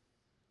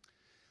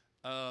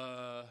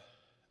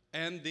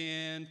 And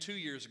then 2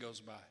 years goes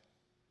by.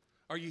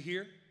 Are you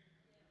here?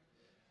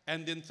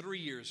 And then 3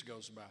 years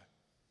goes by.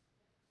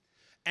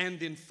 And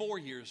then 4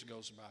 years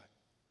goes by.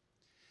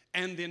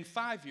 And then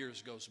 5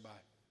 years goes by.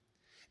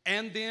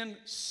 And then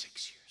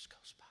 6 years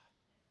goes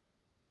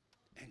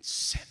by. And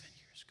 7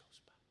 years goes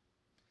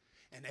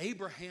And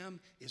Abraham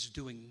is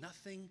doing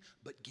nothing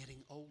but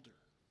getting older.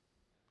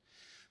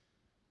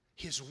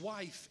 His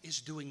wife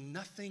is doing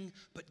nothing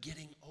but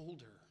getting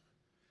older.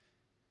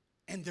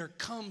 And there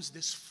comes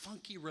this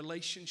funky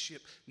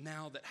relationship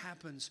now that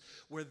happens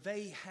where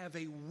they have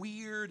a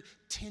weird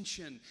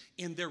tension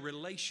in their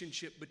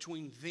relationship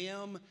between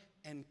them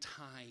and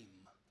time.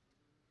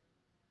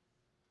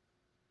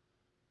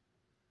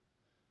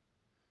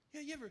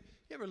 Yeah, you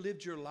ever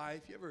lived your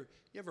life? You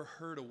ever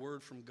heard a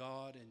word from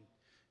God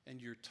and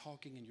you're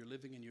talking and you're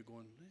living and you're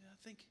going,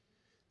 I think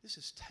this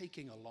is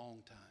taking a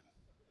long time.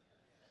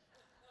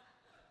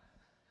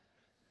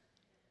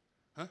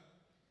 Huh?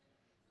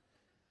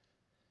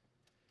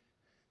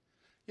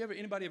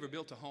 Anybody ever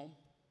built a home?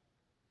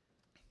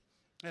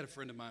 I had a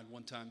friend of mine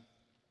one time.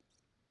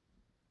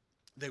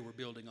 They were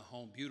building a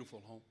home,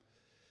 beautiful home.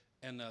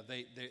 And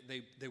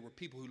they were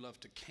people who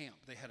loved to camp.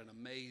 They had an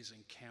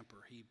amazing camper.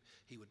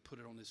 He would put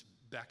it on this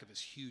back of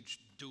his huge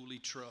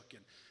dually truck,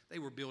 and they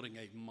were building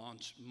a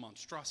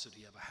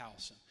monstrosity of a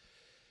house.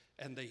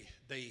 And they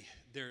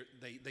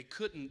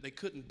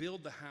couldn't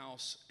build the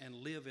house and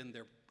live in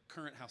their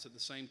current house at the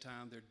same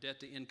time. Their debt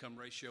to income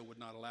ratio would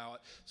not allow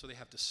it, so they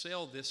have to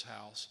sell this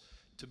house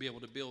to be able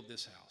to build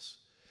this house.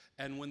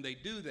 And when they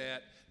do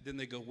that, then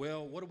they go,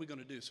 well, what are we going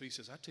to do? So he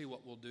says, I tell you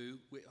what we'll do.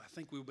 I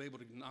think we'll be able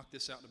to knock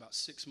this out in about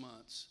 6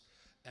 months,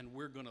 and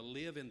we're going to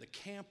live in the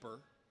camper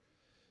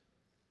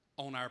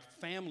on our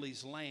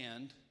family's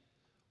land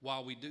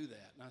while we do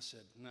that. And I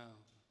said, no.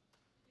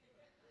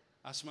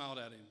 I smiled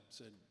at him and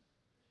said,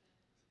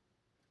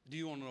 do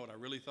you want to know what I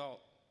really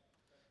thought?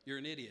 You're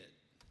an idiot.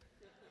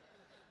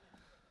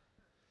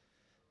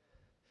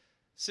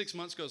 6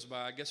 months goes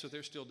by. Guess what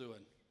they're still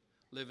doing?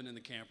 Living in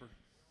the camper.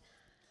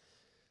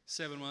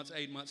 7 months,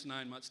 8 months,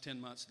 9 months,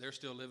 10 months, they're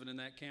still living in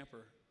that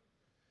camper.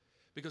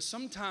 Because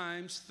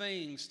sometimes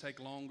things take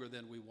longer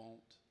than we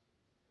want.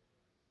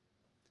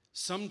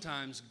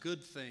 Sometimes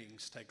good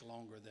things take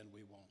longer than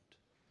we want.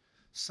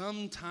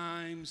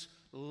 Sometimes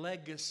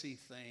legacy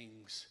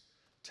things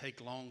take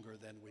longer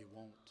than we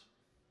want.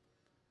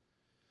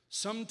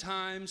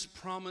 Sometimes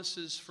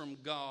promises from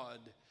God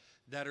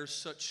that are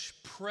such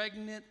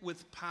pregnant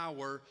with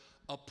power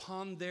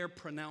upon their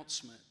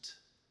pronouncement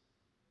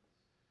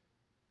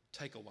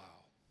take a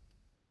while.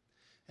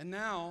 And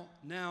now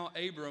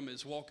Abram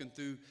is walking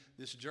through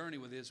this journey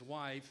with his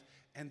wife,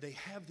 and they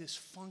have this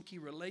funky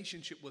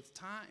relationship with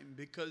time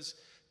because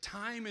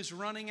time is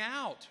running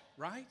out,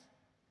 right?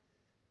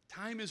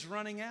 Time is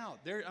running out.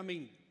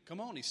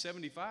 Come on, he's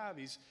 75.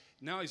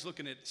 Now he's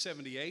looking at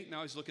 78.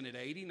 Now he's looking at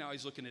 80. Now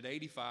he's looking at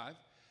 85.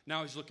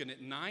 Now he's looking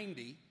at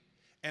 90.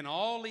 And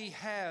all he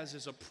has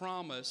is a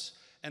promise,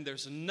 and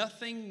there's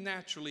nothing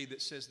naturally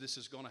that says this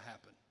is going to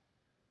happen.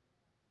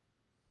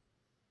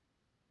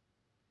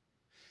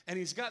 And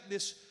he's got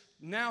this,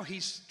 now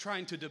he's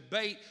trying to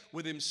debate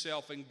with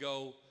himself and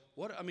go,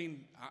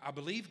 I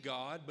believe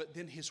God, but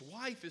then his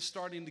wife is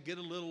starting to get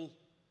a little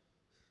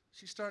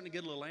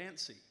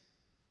antsy.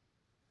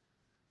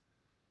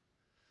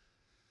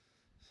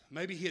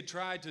 Maybe he had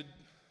tried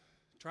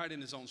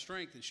in his own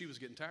strength, and she was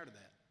getting tired of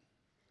that.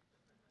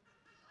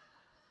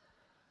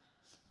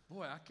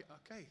 Boy,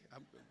 okay.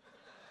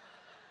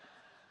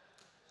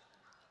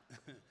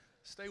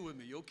 Stay with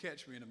me. You'll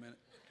catch me in a minute.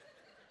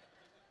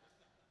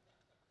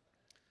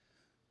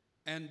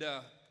 And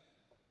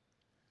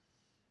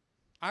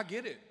I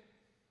get it,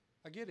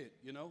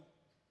 you know.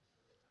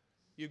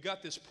 You've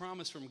got this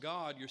promise from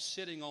God. You're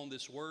sitting on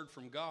this word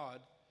from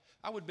God.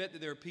 I would bet that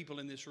there are people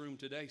in this room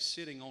today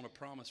sitting on a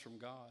promise from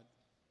God.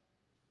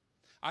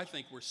 I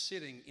think we're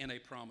sitting in a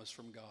promise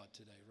from God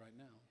today, right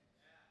now.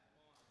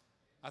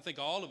 I think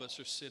all of us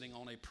are sitting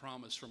on a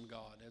promise from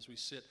God as we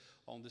sit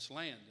on this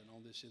land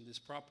and in this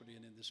property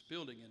and in this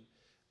building.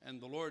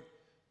 And the Lord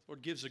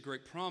gives a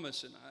great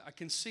promise, and I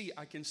can see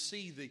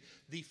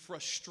the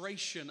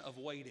frustration of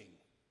waiting.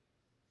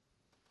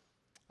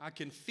 I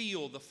can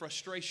feel the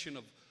frustration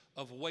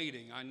of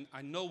waiting.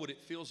 I know what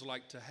it feels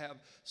like to have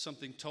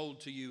something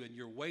told to you, and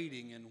you're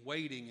waiting and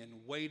waiting and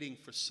waiting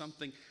for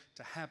something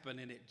to happen,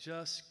 and it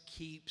just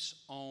keeps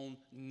on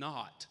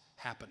not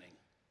happening.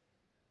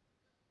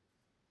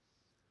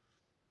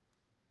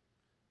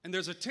 And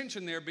there's a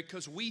tension there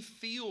because we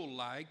feel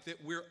like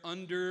that we're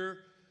under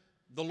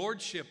the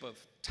lordship of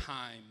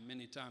time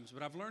many times.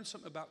 But I've learned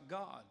something about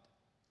God.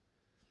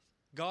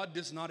 God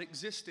does not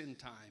exist in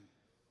time.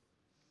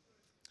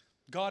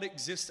 God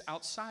exists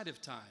outside of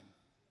time.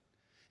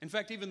 In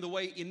fact, even the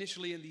way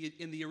initially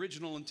in the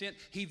original intent,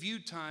 he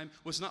viewed time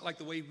was not like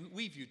the way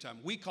we view time.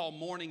 We call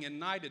morning and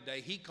night a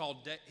day. He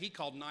called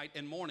night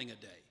and morning a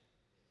day.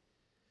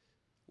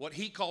 What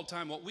he called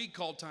time, what we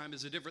call time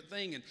is a different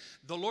thing. And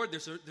the Lord,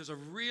 there's a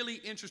really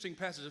interesting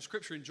passage of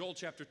Scripture in Joel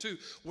chapter 2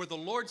 where the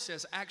Lord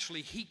says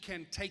actually he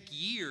can take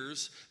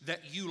years that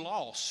you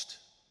lost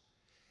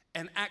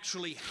and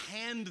actually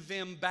hand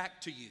them back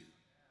to you.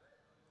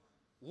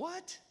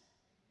 What?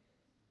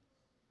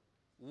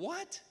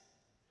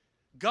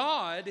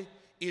 God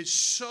is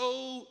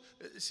so,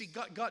 see,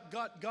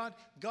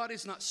 God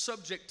is not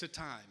subject to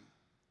time.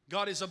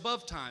 God is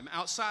above time,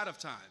 outside of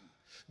time.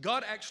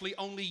 God actually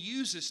only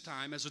uses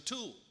time as a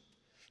tool.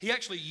 He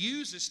actually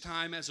uses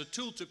time as a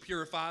tool to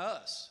purify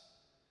us.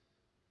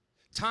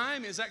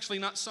 Time is actually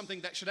not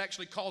something that should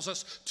actually cause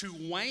us to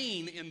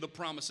wane in the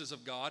promises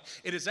of God.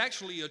 It is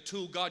actually a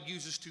tool God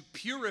uses to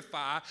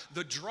purify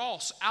the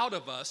dross out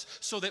of us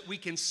so that we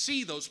can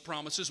see those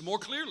promises more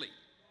clearly.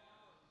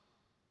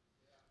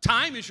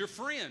 Time is your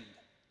friend.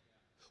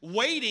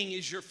 Waiting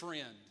is your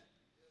friend.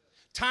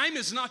 Time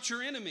is not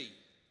your enemy.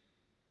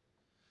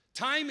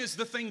 Time is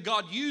the thing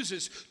God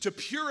uses to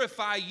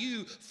purify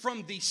you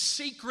from the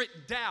secret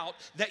doubt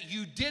that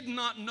you did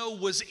not know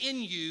was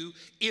in you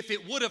if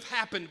it would have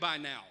happened by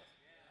now.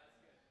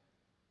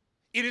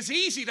 It is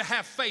easy to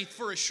have faith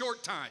for a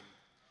short time.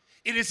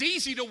 It is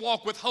easy to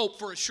walk with hope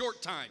for a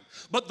short time.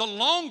 But the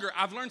longer,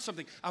 I've learned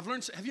something. Have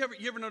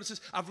you ever noticed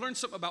this? I've learned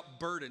something about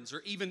burdens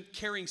or even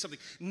carrying something.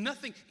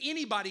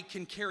 Anybody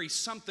can carry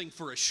something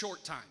for a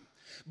short time.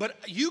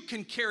 But you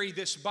can carry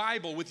this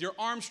Bible with your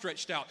arm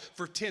stretched out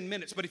for 10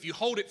 minutes. But if you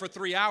hold it for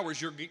 3 hours,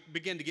 you'll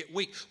begin to get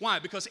weak. Why?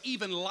 Because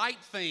even light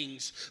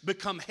things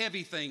become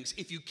heavy things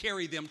if you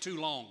carry them too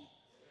long.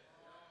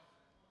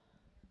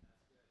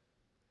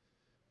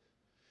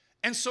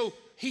 And so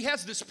he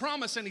has this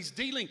promise and he's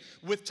dealing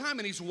with time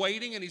and he's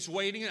waiting and he's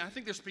waiting. And I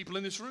think there's people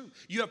in this room.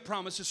 You have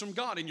promises from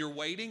God and you're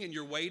waiting and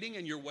you're waiting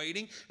and you're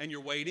waiting and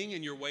you're waiting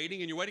and you're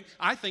waiting and you're waiting.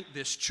 I think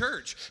this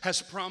church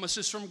has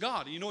promises from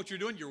God. And you know what you're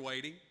doing? You're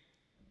waiting.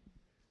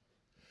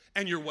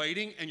 And you're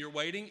waiting, and you're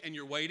waiting, and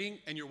you're waiting,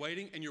 and you're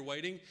waiting, and you're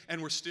waiting,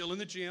 and we're still in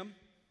the gym.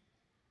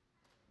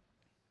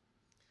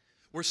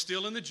 We're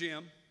still in the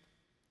gym,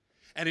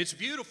 and it's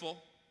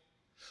beautiful,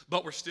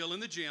 but we're still in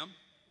the gym.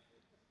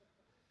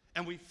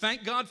 And we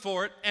thank God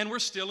for it, and we're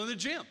still in the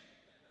gym.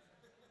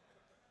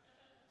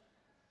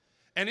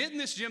 And in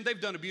this gym,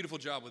 they've done a beautiful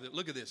job with it.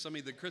 Look at this.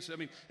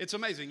 It's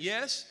amazing.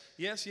 Yes,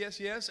 yes, yes,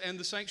 yes. And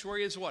the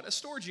sanctuary is what? A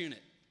storage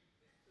unit.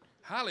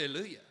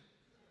 Hallelujah.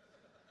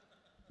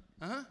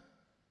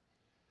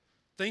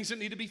 Things that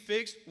need to be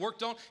fixed,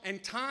 worked on, and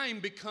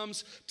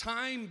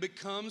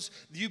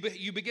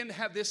you begin to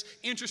have this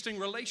interesting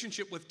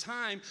relationship with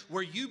time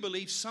where you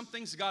believe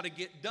something's got to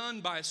get done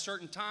by a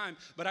certain time.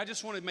 But I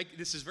just want to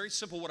this is very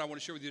simple what I want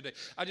to share with you today.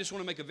 I just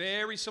want to make a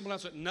very simple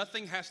announcement.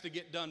 Nothing has to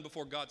get done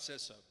before God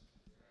says so.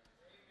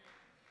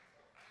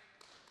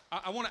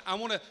 I want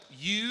to,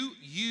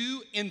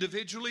 you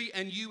individually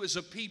and you as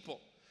a people,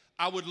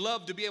 I would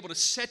love to be able to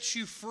set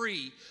you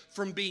free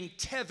from being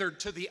tethered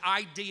to the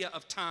idea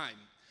of time.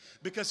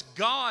 Because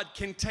God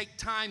can take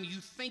time you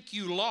think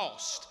you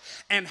lost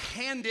and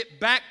hand it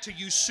back to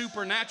you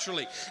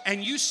supernaturally.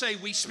 And you say,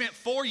 we spent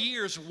 4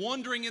 years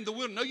wandering in the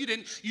wilderness. No, you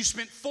didn't. You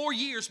spent 4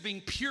 years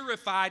being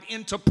purified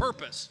into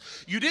purpose.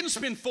 You didn't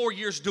spend 4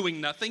 years doing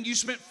nothing. You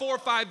spent 4 or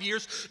 5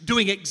 years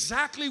doing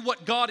exactly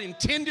what God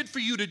intended for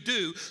you to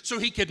do so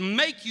He could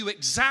make you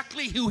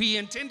exactly who He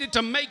intended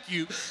to make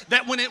you.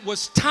 That when it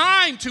was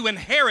time to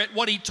inherit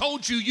what He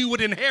told you you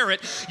would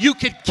inherit, you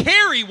could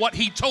carry what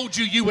He told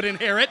you you would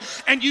inherit,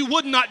 and you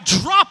would not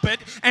drop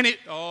it,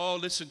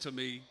 listen to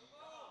me.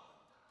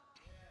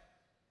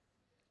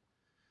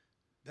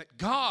 That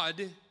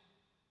God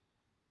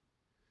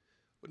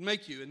would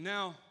make you. And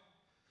now,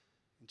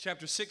 in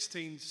chapter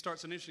 16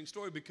 starts an interesting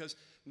story because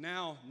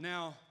now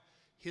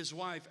his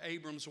wife,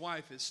 Abram's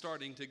wife, is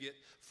starting to get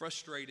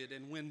frustrated.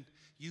 And when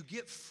you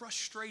get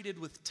frustrated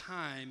with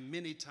time,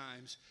 many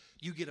times,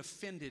 you get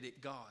offended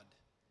at God.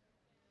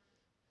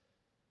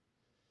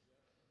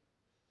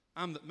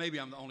 Maybe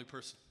I'm the only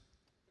person.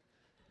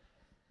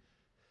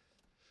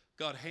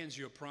 God hands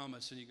you a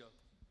promise and you go,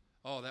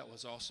 oh, that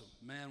was awesome.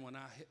 Man, when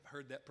I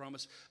heard that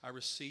promise, I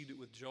received it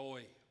with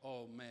joy.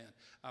 Oh, man,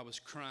 I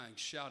was crying,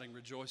 shouting,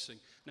 rejoicing.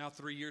 Now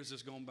 3 years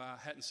has gone by. I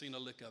hadn't seen a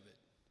lick of it.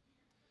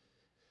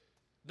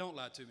 Don't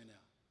lie to me now.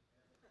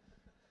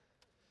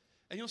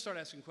 And you'll start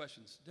asking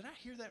questions. Did I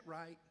hear that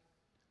right?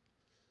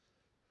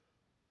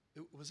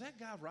 Was that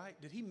guy right?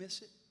 Did he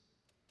miss it?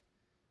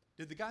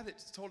 Did the guy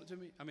that told it to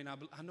me?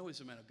 I know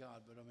he's a man of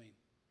God, but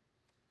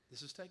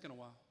this has taken a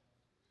while.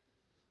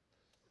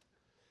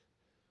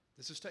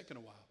 This has taken a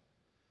while.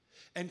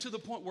 And to the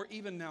point where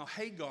even now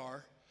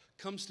Hagar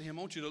comes to him.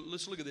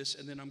 Let's look at this,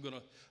 and then I'm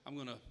gonna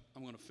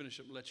finish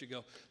up and let you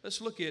go. Let's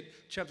look at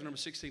chapter number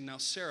 16. Now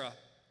Sarai,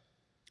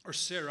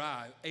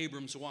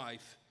 Abram's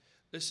wife,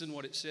 listen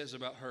what it says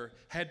about her,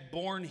 had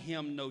borne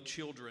him no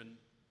children.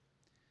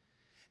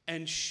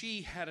 And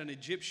she had an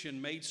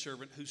Egyptian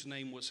maidservant whose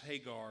name was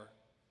Hagar.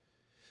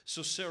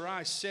 So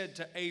Sarai said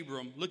to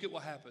Abram, look at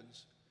what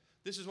happens.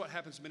 This is what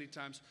happens many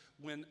times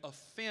when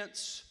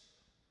offense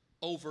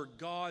over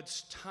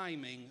God's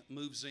timing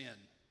moves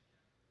in.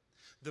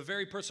 The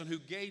very person who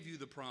gave you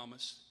the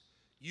promise,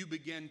 you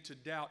begin to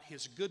doubt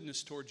His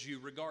goodness towards you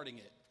regarding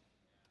it.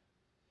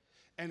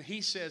 And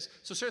he says,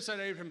 so Sarah said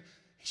to Abraham,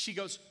 she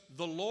goes,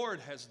 the Lord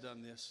has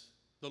done this.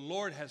 The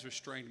Lord has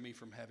restrained me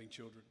from having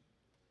children.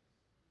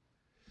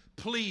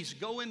 Please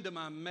go into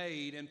my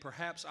maid, and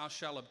perhaps I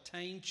shall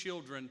obtain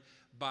children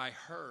by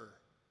her.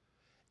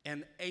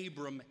 And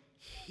Abram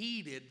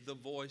heeded the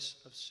voice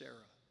of Sarah.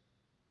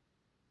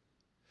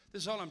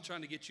 This is all I'm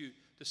trying to get you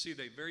to see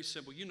today. Very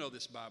simple. You know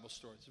this Bible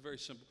story. It's very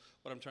simple.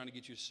 What I'm trying to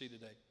get you to see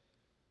today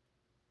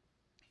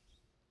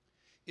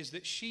is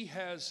that she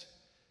has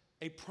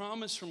a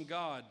promise from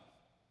God.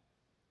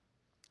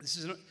 This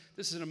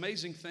is an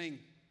amazing thing.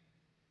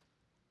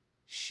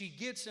 She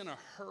gets in a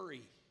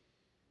hurry.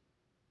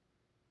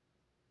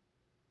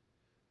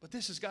 But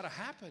this has got to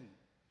happen.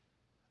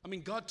 I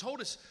mean, God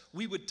told us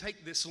we would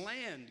take this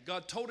land.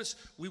 God told us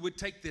we would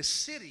take this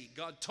city.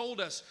 God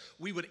told us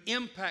we would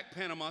impact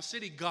Panama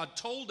City. God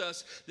told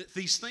us that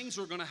these things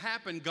were going to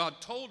happen. God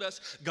told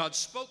us, God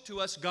spoke to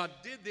us, God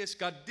did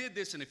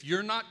this, and if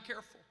you're not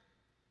careful,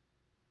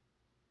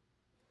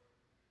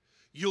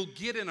 you'll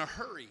get in a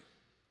hurry.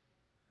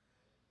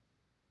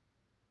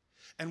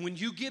 And when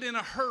you get in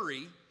a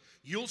hurry,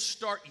 you'll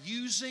start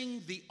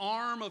using the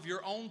arm of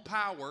your own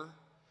power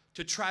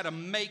to try to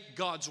make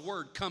God's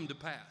word come to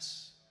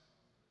pass.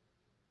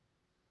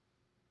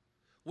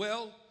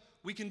 Well,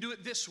 we can do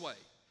it this way.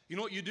 You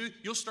know what you do?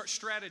 You'll start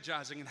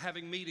strategizing and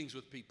having meetings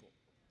with people.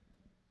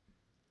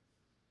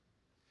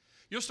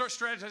 You'll start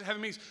strategizing,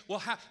 having meetings.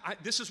 Well,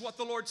 this is what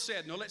the Lord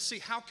said. No, let's see,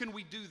 how can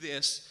we do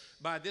this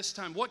by this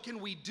time? What can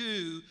we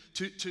do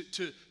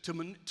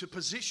to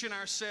position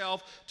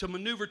ourselves, to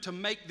maneuver, to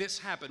make this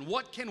happen?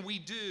 What can we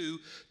do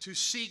to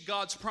see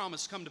God's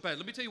promise come to pass?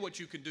 Let me tell you what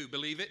you can do.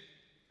 Believe it.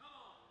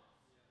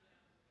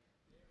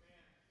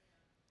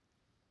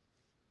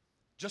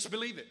 Just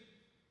believe it.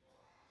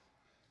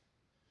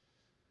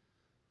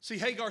 See,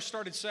 Hagar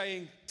started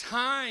saying,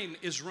 time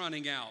is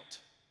running out.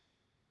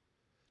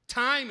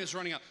 Time is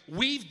running out.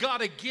 We've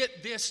got to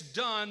get this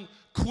done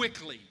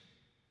quickly.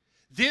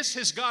 This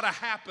has got to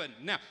happen.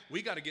 Now,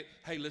 we got to get,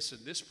 hey, listen,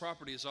 this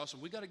property is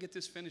awesome. We got to get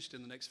this finished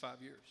in the next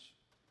 5 years.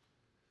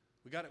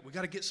 We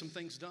got to get some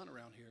things done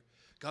around here.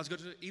 God's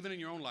going to, even in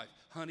your own life,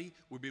 honey,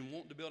 we've been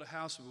wanting to build a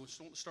house. We want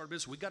to start a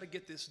business. We got to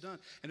get this done.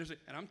 And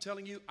I'm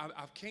telling you,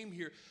 I came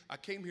here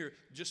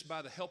just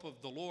by the help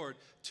of the Lord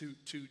to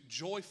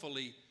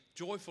joyfully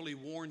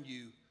warn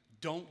you,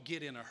 don't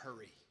get in a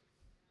hurry.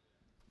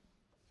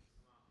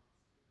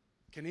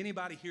 Can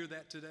anybody hear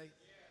that today?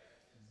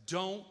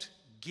 Don't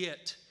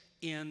get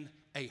in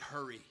a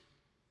hurry.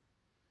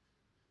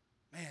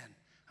 Man,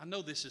 I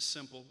know this is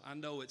simple. I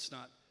know it's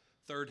not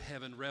third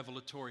heaven,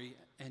 revelatory,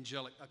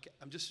 angelic. Okay,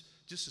 I'm just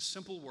a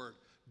simple word.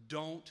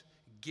 Don't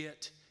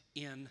get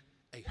in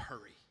a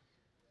hurry.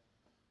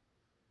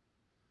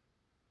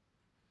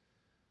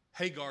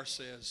 Hagar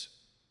says,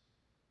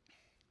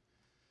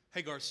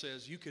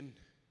 you can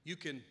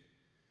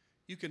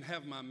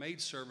have my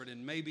maidservant,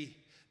 and maybe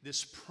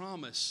this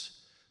promise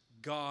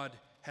God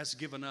has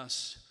given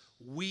us,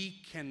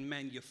 we can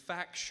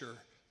manufacture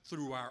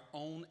through our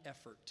own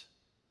effort.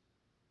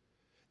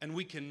 And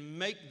we can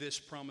make this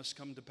promise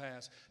come to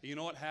pass. You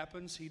know what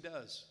happens? He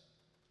does.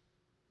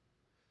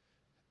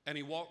 And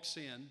he walks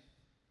in.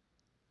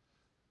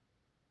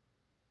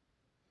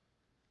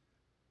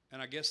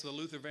 And I guess the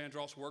Luther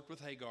Vandross worked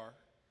with Hagar.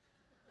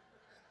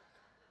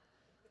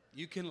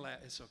 You can laugh.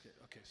 It's okay.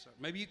 Okay, sorry.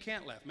 Maybe you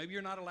can't laugh. Maybe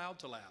you're not allowed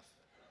to laugh.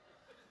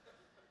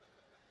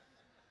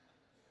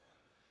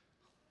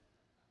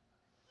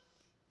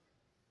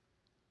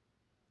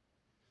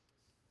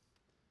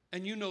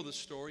 And you know the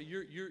story.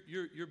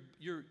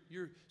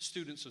 You're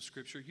students of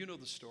Scripture. You know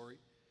the story.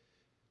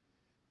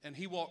 And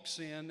he walks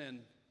in,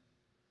 and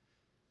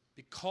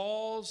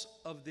because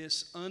of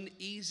this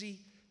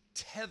uneasy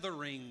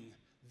tethering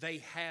they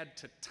had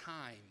to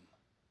time,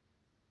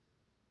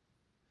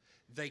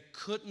 they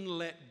couldn't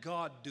let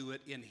God do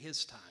it in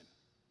his time.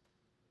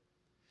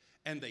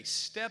 And they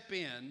step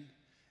in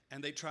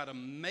and they try to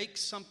make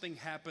something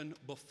happen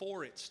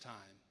before it's time.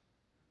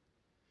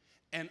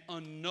 And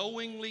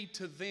unknowingly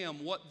to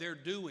them, what they're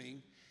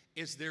doing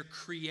is they're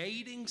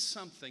creating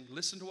something.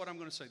 Listen to what I'm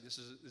going to say. This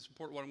is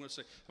important what I'm going to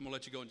say. I'm going to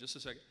let you go in just a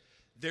second.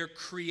 They're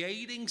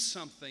creating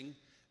something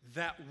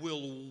that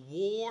will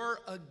war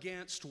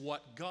against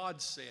what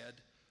God said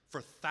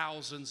for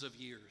thousands of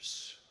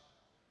years.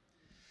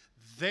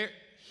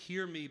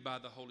 Hear me by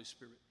the Holy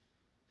Spirit.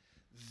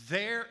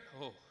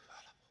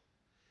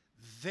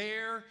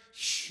 Their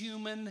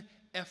human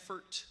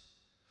effort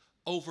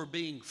over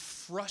being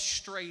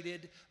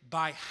frustrated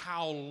by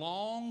how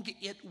long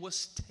it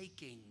was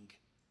taking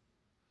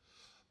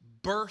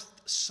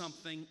birthed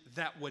something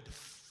that would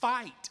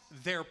fight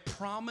their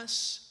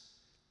promise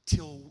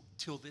till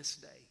this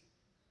day.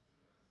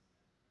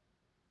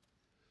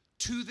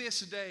 To this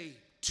day,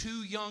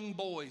 2 young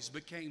boys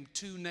became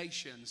 2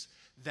 nations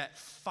that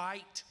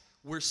fight.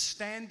 We're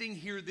standing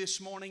here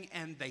this morning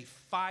and they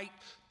fight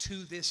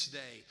to this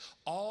day.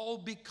 All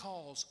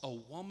because a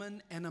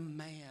woman and a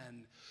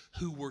man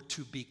who were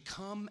to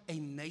become a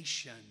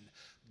nation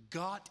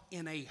got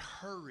in a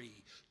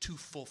hurry to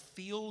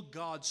fulfill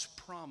God's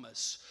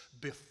promise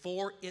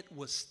before it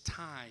was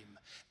time.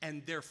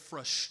 And their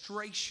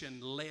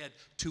frustration led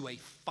to a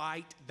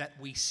fight that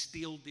we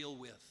still deal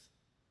with.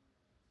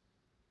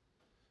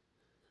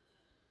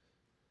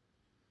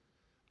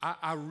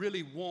 I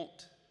really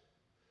want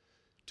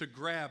to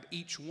grab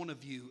each one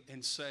of you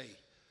and say,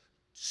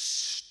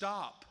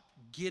 stop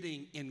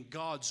getting in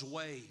God's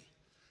way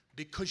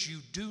because you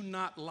do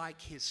not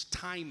like his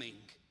timing.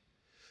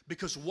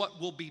 Because what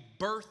will be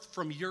birthed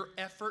from your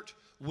effort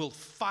will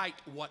fight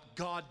what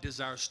God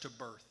desires to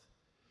birth.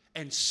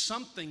 And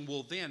something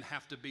will then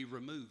have to be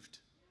removed.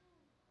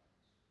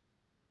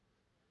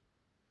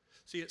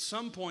 See, at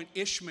some point,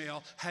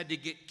 Ishmael had to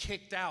get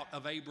kicked out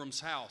of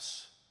Abram's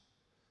house.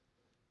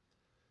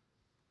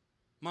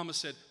 Mama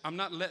said, I'm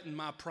not letting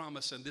my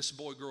promise and this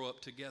boy grow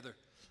up together.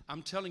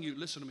 I'm telling you,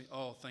 listen to me.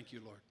 Oh, thank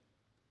you, Lord.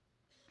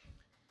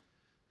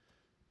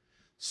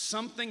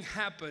 Something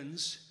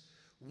happens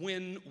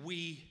when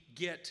we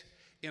get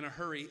in a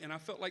hurry. And I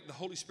felt like the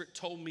Holy Spirit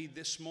told me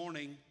this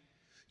morning,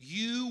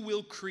 you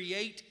will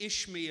create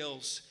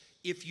Ishmaels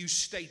if you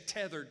stay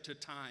tethered to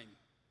time.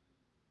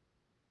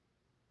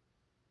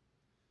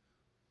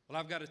 Well,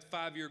 I've got a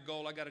 5-year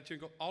goal. I got a 10-year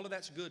goal. All of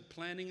that's good.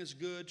 Planning is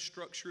good.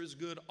 Structure is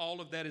good. All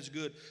of that is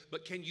good.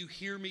 But can you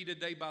hear me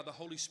today by the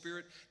Holy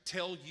Spirit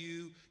tell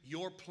you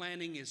your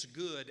planning is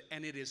good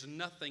and it is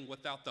nothing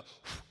without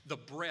the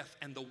breath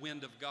and the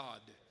wind of God?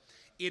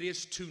 It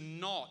is to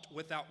naught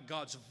without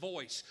God's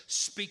voice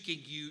speaking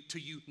to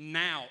you.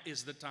 Now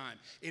is the time.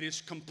 It is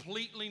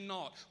completely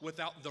naught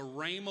without the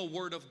Rhema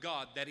word of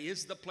God. That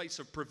is the place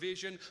of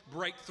provision,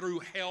 breakthrough,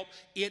 help.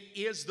 It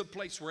is the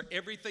place where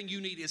everything you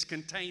need is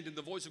contained in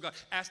the voice of God.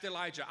 Ask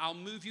Elijah, I'll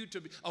move you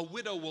to a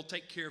widow will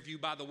take care of you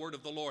by the word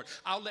of the Lord.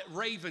 I'll let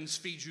ravens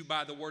feed you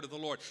by the word of the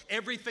Lord.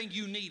 Everything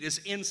you need is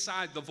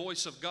inside the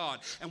voice of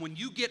God. And when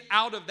you get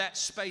out of that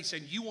space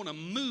and you want to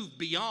move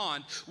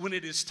beyond when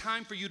it is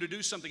time for you to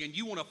do something and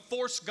you want to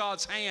force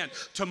God's hand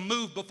to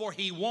move before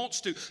he wants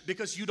to,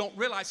 because you don't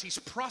realize he's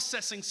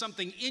processing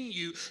something in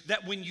you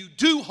that when you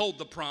do hold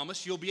the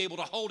promise, you'll be able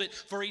to hold it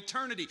for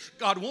eternity.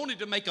 God wanted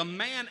to make a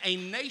man a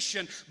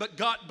nation, but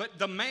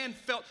the man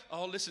felt,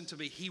 oh, listen to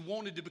me, he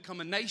wanted to become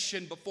a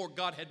nation before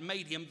God had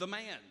made him the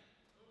man.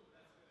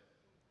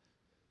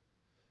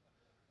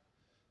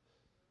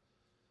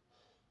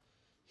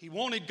 He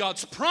wanted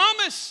God's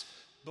promise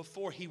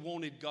before he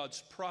wanted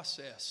God's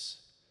process.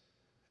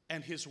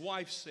 And his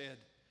wife said,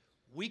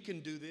 we can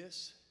do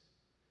this,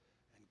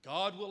 and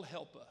God will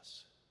help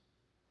us.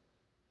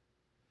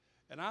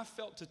 And I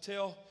felt to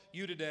tell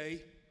you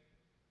today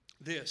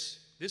this.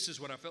 This is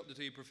what I felt to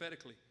tell you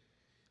prophetically.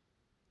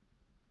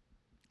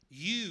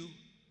 You,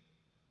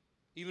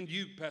 even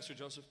you, Pastor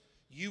Joseph,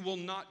 you will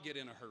not get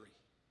in a hurry.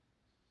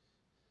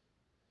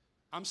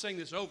 I'm saying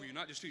this over you,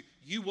 not just to you.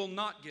 You will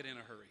not get in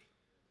a hurry.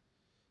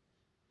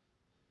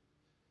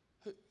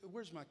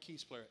 Where's my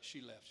keys player?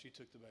 She left. She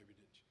took the baby,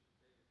 didn't she?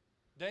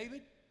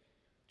 David?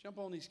 Jump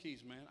on these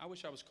keys, man. I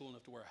wish I was cool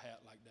enough to wear a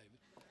hat like David.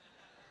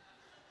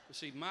 But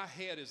see, my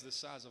head is the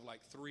size of like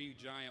 3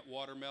 giant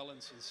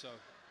watermelons, and so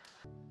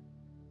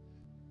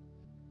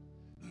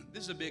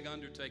this is a big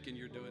undertaking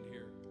you're doing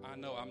here. I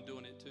know I'm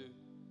doing it too.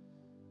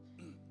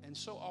 And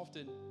so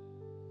often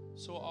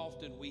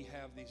we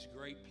have these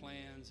great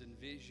plans and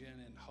vision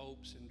and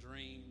hopes and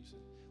dreams.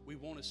 And we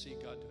want to see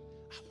God do it.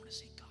 I want to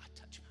see God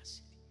touch my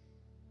city.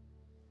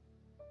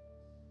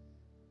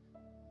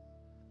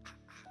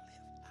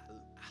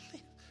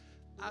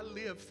 I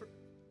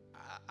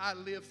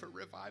live for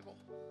revival.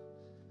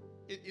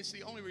 It's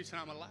the only reason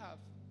I'm alive.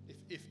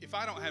 If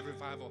I don't have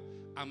revival,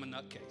 I'm a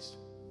nutcase.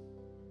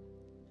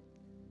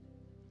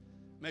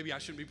 Maybe I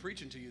shouldn't be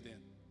preaching to you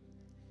then.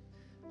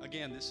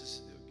 Again,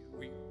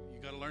 you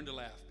got to learn to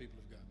laugh, people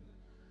of God.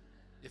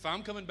 If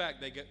I'm coming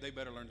back, they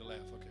better learn to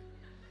laugh. Okay.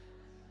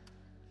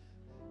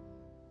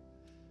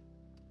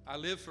 I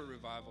live for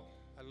revival.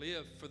 I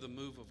live for the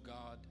move of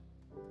God.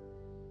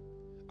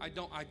 I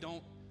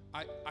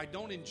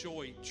don't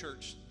enjoy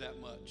church that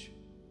much,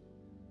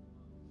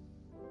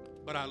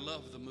 but I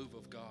love the move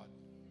of God.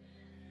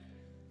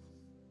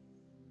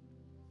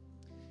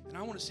 And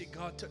I want to see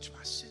God touch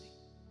my city.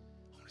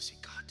 I want to see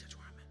God touch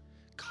where I'm at.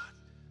 God,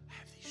 I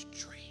have these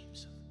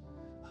dreams of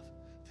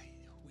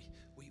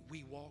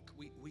we walk,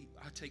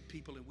 I take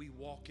people and we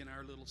walk in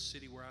our little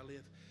city where I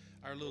live.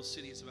 Our little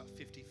city is about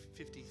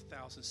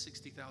 50,000,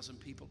 60,000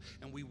 people,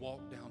 and we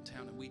walk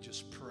downtown and we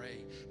just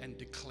pray and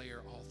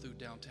declare all through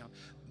downtown.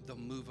 The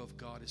move of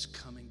God is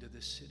coming to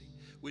this city.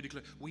 We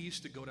declare. We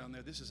used to go down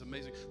there. This is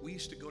amazing. We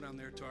used to go down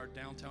there to our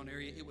downtown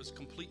area. It was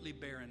completely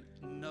barren.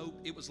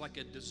 It was like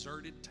a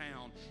deserted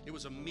town. It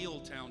was a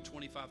mill town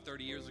 25,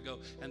 30 years ago,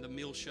 and the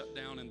mill shut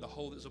down, and it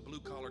was a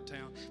blue-collar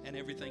town and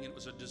everything, and it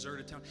was a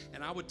deserted town.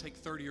 And I would take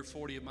 30 or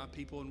 40 of my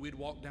people, and we'd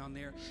walk down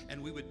there,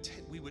 and we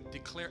would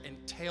declare and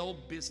tell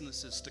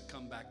businesses to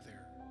come back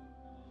there.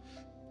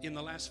 In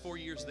the last 4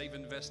 years, they've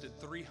invested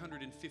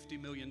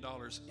 $350 million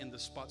in the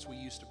spots we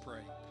used to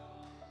pray.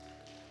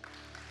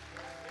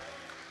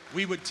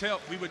 We would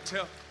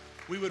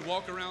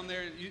walk around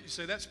there, and you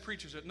say, that's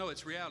preachers. No,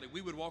 it's reality.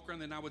 We would walk around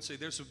there, and I would say,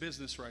 there's a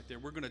business right there.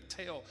 We're going to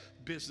tell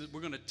business. We're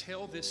going to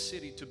tell this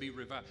city to be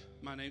revived.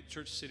 My name,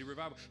 Church City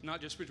Revival.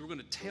 Not just preachers. We're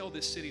going to tell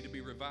this city to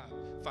be revived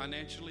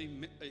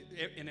financially,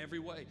 in every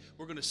way.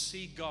 We're going to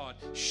see God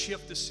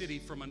shift the city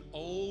from an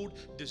old,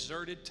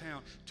 deserted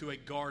town to a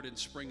garden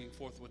springing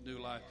forth with new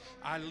life.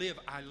 I live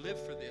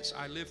for this.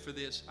 I live for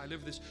this. I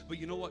live for this. But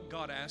you know what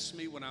God asked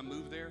me when I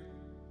moved there?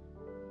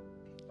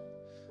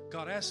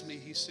 God asked me,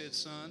 he said,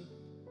 son,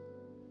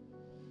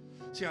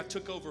 see, I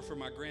took over for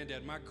my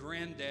granddad. My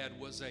granddad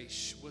was a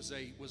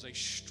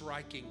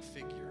striking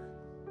figure.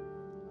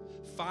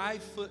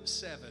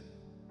 5'7",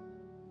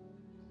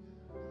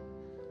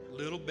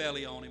 little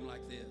belly on him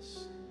like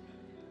this,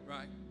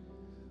 right?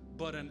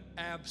 But an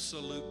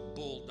absolute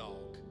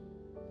bulldog.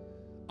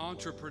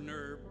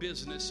 Entrepreneur,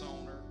 business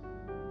owner,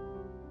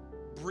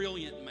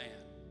 brilliant man.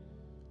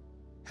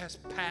 Has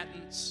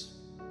patents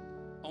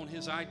on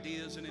his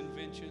ideas and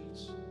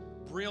inventions.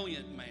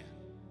 Brilliant man.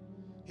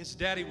 His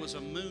daddy was a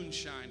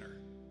moonshiner.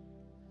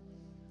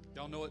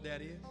 Y'all know what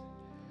that is?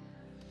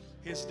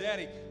 His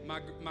daddy,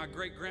 my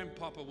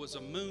great-grandpapa was a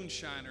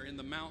moonshiner in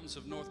the mountains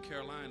of North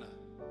Carolina.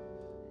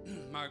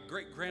 My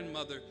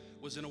great-grandmother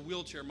was in a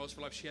wheelchair most of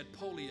her life. She had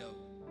polio.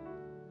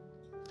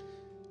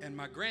 And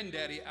my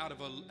granddaddy, out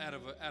of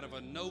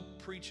a no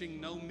preaching,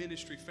 no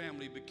ministry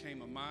family,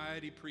 became a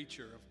mighty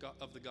preacher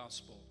of the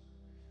gospel.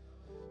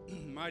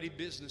 Mighty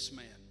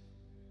businessman.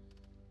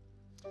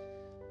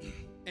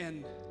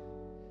 And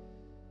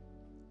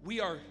we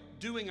are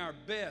doing our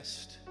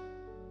best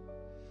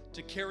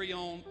to carry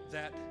on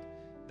that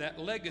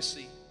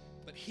legacy.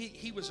 But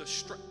he was a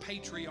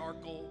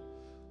patriarchal.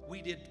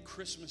 We did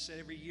Christmas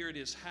every year at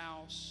his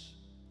house.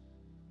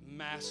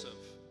 Massive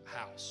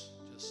house.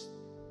 Just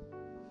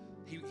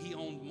he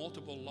owned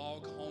multiple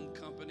log home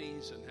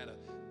companies and had a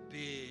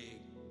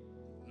big,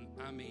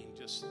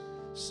 just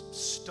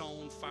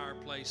stone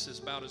fireplaces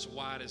about as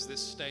wide as this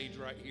stage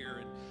right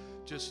here. And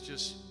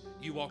just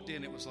you walked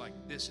in, it was like,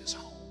 this is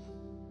home.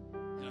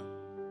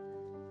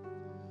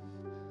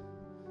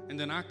 And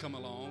then I come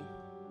along,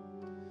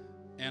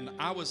 and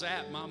I was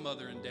at my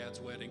mother and dad's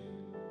wedding.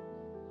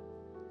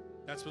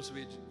 That's supposed to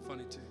be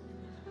funny too.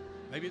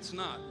 Maybe it's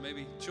not.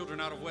 Maybe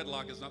children out of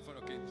wedlock is not funny.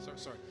 Okay,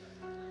 sorry.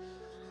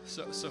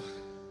 So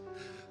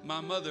my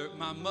mother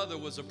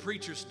was a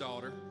preacher's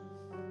daughter,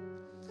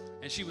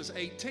 and she was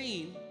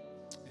 18,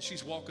 and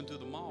she's walking through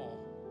the mall,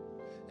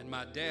 and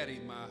my daddy,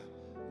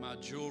 my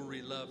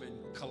jewelry loving,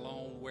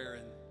 cologne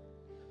wearing.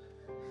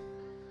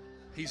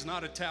 He's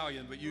not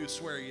Italian, but you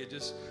swear you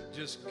just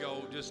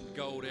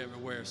gold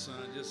everywhere,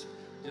 son. Just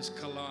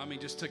cologne.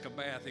 Just took a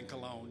bath in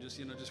cologne. Just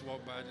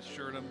walk by, just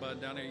shirt unbuttoned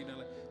down there.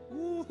 Like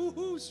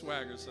woo,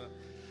 swagger, son.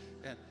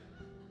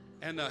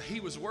 And he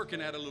was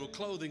working at a little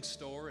clothing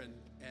store, and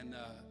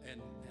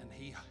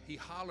he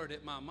hollered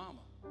at my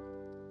mama.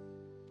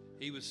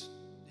 He was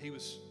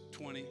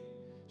 20,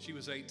 she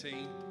was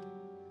 18,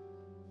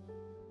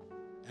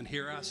 and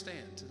here I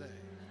stand today.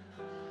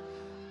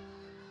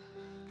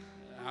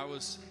 I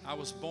was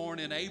born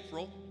in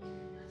April,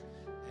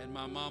 and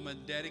my mama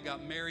and daddy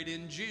got married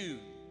in June.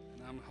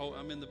 And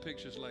I'm in the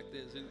pictures like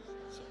this.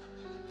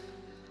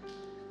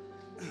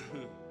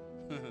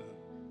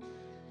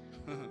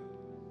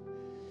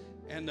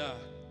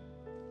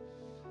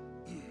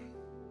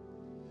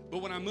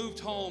 But when I moved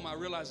home, I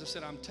realized, I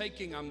said,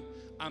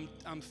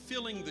 I'm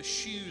filling the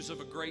shoes of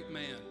a great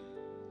man.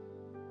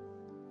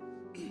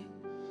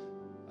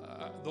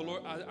 The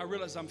Lord, I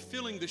realized I'm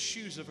filling the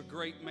shoes of a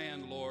great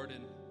man, Lord,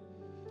 and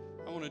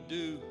I want to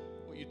do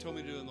what you told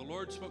me to do. And the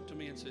Lord spoke to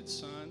me and said,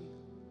 son,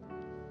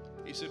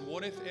 he said,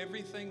 what if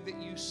everything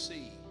that you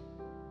see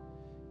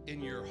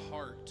in your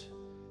heart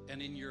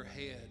and in your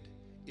head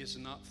is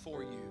not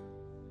for you,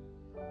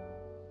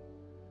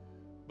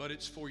 but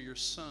it's for your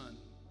son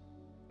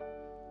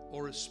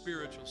or a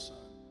spiritual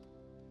son?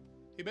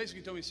 He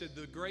basically told me, he said,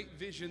 the great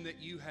vision that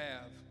you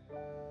have,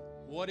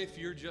 what if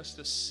you're just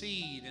a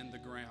seed in the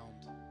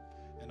ground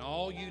and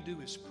all you do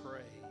is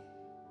pray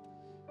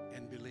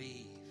and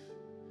believe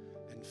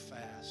and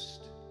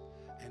fast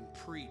and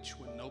preach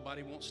when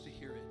nobody wants to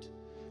hear it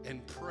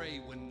and pray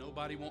when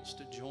nobody wants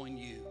to join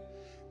you,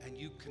 and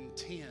you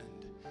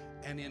contend,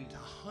 and in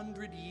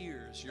 100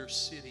 years your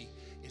city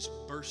is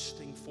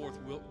bursting forth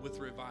with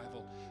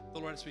revival. The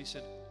Lord asked me, he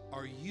said,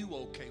 are you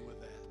okay with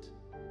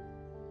that?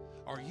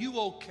 Are you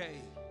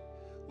okay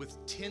with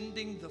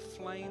tending the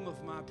flame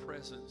of my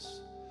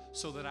presence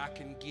so that I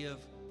can give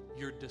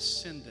your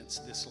descendants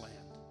this land?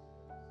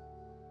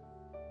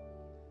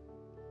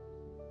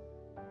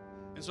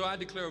 And so I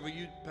declare over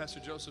you, Pastor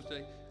Joseph,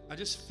 today, I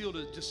just feel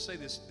to just say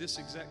this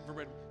exact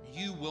verbatim.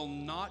 You will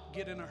not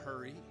get in a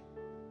hurry,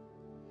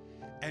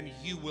 and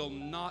you will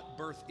not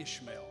birth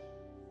Ishmael.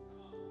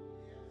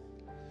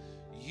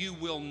 You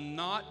will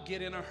not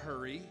get in a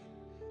hurry,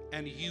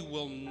 and you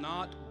will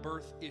not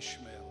birth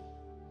Ishmael.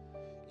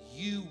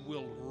 You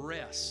will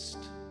rest.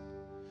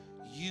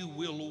 You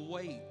will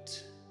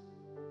wait.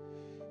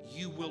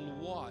 You will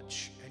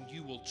watch, and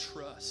you will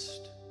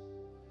trust.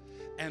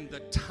 And the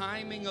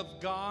timing of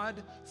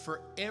God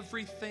for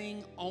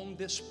everything on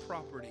this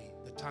property,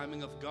 the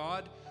timing of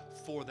God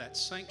for that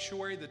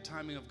sanctuary, the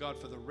timing of God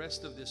for the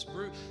rest of this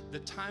group, the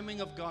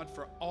timing of God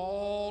for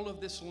all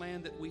of this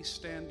land that we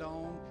stand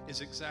on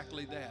is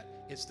exactly that.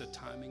 It's the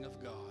timing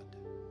of God.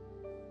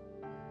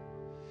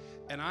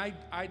 And I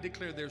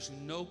declare there's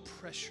no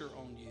pressure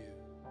on you.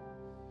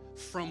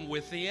 From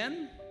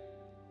within,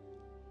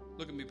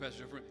 look at me,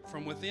 Pastor Jeffrey,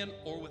 from within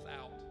or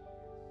without.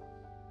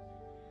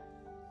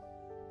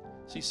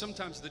 See,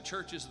 sometimes the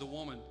church is the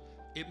woman.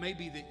 It may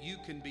be that you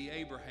can be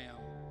Abraham,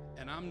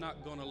 and I'm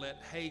not going to let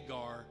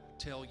Hagar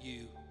tell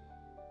you,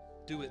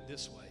 do it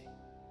this way.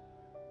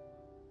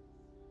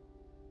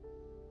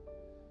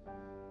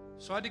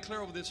 So I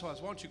declare over this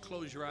house, why don't you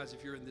close your eyes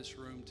if you're in this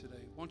room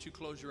today? Why don't you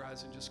close your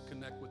eyes and just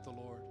connect with the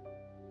Lord?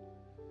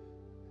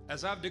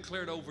 As I've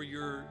declared over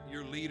your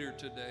leader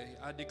today,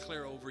 I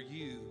declare over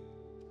you,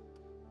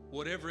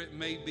 whatever it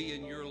may be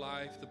in your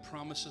life, the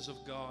promises of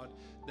God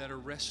that are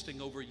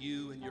resting over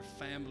you and your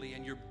family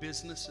and your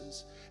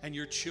businesses and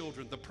your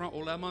children.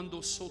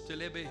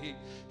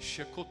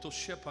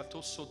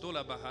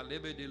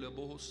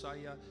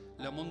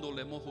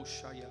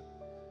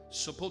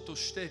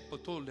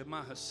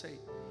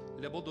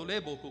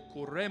 Lebodolebo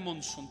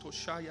kuremon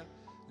sontoshaya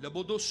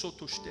lebodoso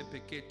toshte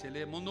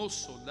le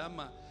monoso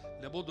lama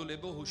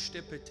lebodolebo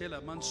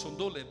hustepetela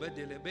mansondole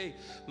bedelebe.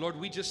 Lord,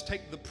 we just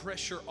take the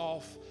pressure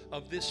off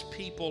of this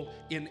people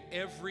in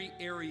every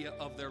area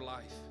of their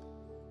life.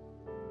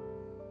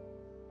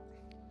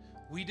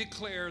 We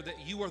declare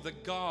that you are the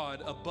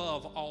God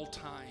above all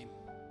time.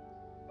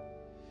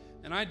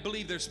 And I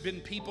believe there's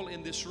been people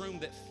in this room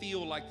that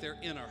feel like they're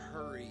in a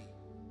hurry.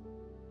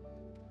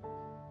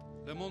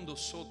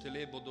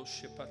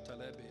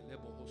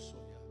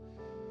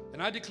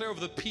 And I declare over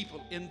the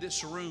people in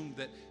this room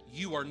that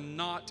you are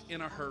not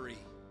in a hurry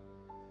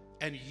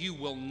and you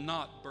will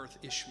not birth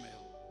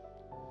Ishmael.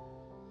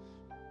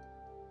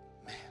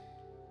 Man,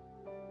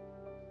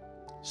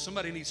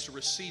 somebody needs to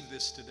receive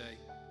this today.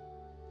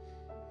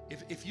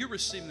 If you're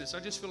receiving this,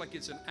 I just feel like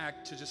it's an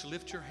act to just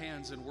lift your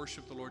hands and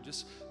worship the Lord.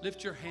 Just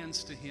lift your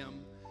hands to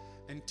Him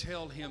and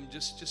tell Him,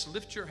 just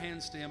lift your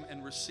hands to Him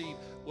and receive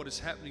what is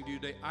happening to you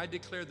today. I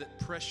declare that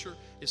pressure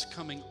is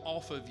coming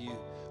off of you,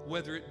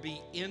 whether it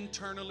be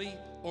internally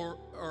or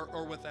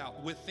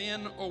without,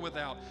 within or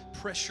without.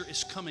 Pressure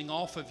is coming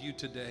off of you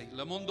today.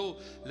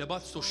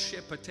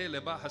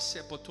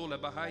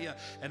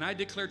 And I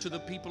declare to the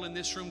people in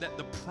this room that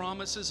the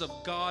promises of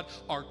God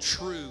are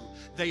true.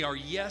 They are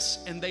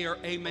yes and they are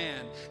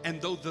amen.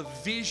 And though the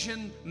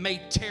vision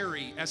may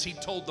tarry, as He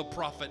told the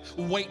prophet,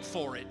 wait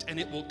for it and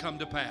it will come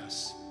to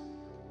pass.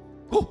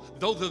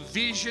 Though the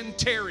vision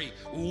tarry,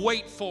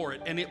 wait for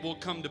it and it will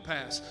come to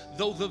pass.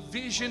 Though the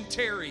vision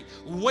tarry,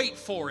 wait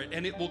for it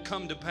and it will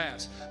come to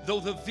pass. Though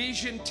the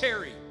vision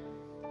tarry,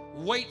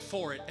 wait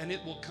for it and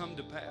it will come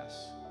to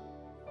pass.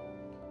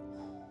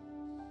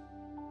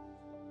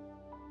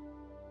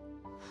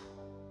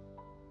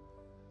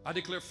 I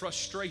declare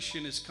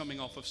frustration is coming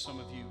off of some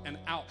of you and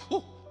out.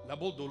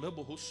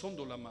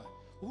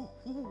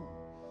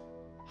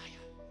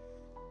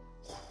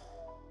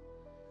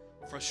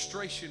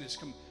 Frustration is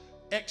coming.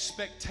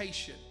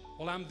 Expectation.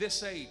 Well, I'm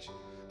this age.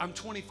 I'm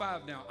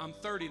 25 now. I'm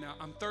 30 now.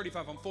 I'm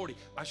 35. I'm 40.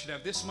 I should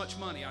have this much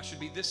money. I should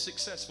be this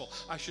successful.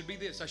 I should be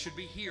this. I should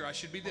be here. I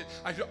should be this.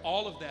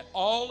 All of that.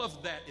 All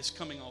of that is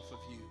coming off of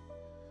you.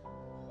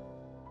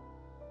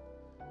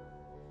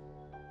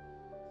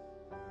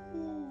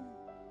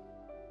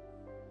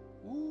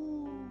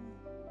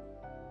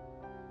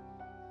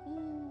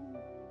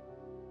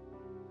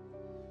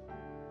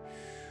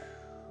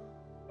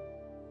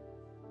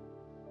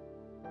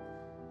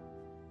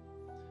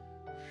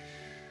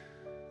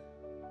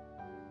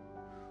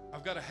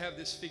 I've got to have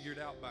this figured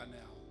out by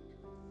now.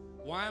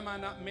 Why am I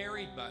not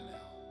married by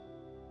now?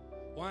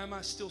 Why am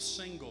I still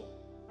single?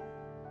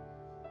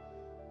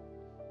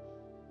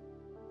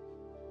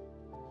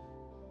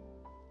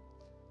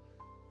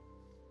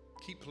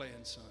 Keep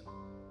playing, son.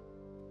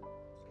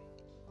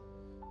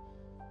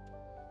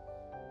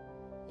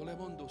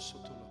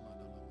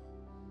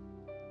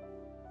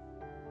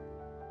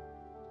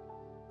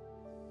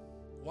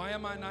 Why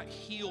am I not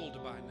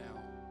healed by now?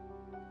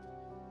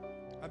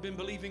 I've been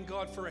believing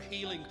God for a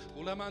healing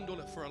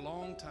for a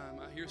long time.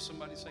 I hear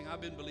somebody saying,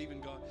 I've been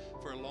believing God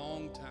for a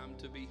long time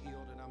to be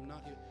healed and I'm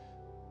not here.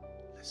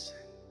 Listen.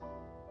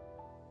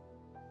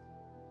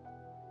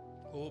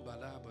 Oh,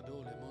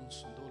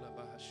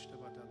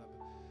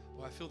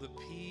 I feel the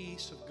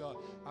peace of God.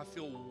 I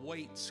feel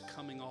weights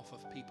coming off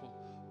of people.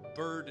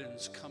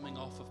 Burdens coming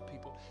off of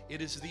people. It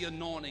is the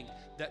anointing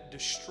that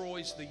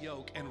destroys the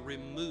yoke and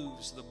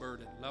removes the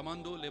burden. I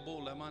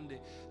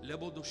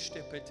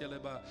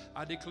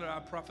declare, I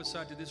prophesy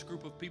to this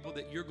group of people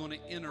that you're going to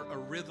enter a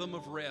rhythm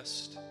of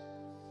rest.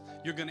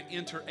 You're going to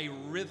enter a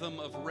rhythm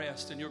of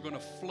rest and you're going to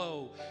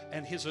flow,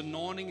 and His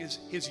anointing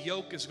His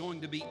yoke is going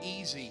to be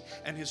easy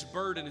and His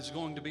burden is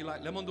going to be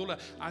light.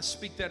 I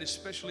speak that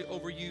especially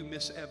over you,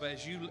 Miss Eva,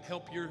 as you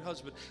help your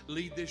husband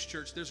lead this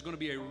church. There's going to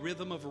be a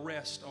rhythm of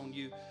rest on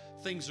you.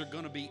 Things are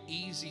going to be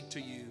easy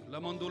to you.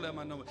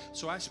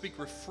 So I speak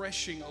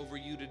refreshing over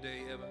you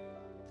today, Eva.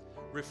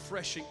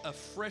 Refreshing, a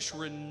fresh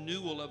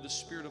renewal of the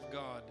Spirit of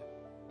God.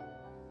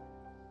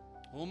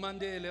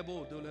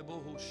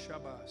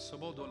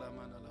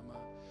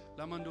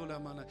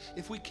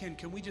 If we can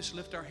we just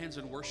lift our hands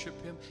and worship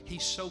Him?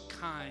 He's so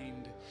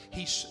kind.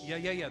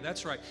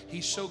 That's right.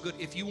 He's so good.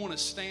 If you want to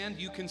stand,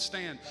 you can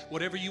stand.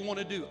 Whatever you want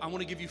to do, I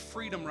want to give you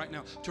freedom right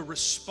now to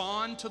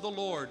respond to the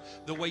Lord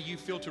the way you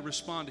feel to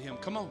respond to Him.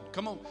 Come on.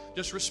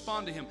 Just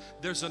respond to Him.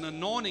 There's an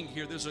anointing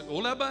here. There's a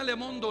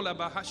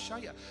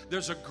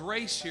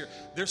grace here.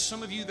 There's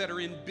some of you that are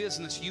in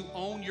business. You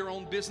own your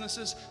own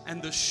businesses,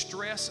 and the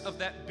stress of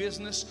that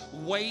business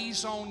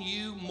weighs on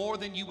you more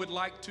than you would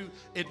like to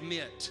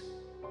admit.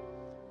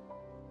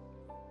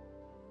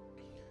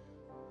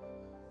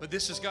 But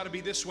this has got to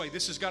be this way.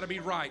 This has got to be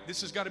right.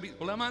 This has got to be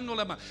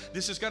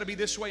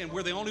this way, and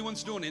we're the only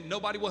ones doing it.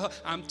 Nobody will help.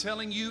 I'm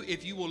telling you,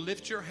 if you will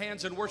lift your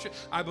hands and worship,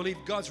 I believe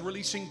God's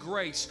releasing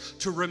grace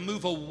to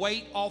remove a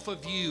weight off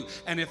of you.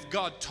 And if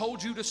God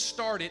told you to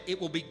start it,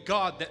 it will be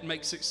God that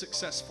makes it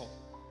successful.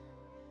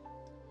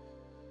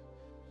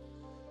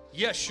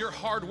 Yes, your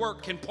hard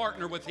work can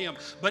partner with Him,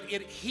 but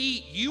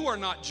you are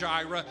not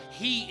Jireh.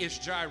 He is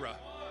Jireh.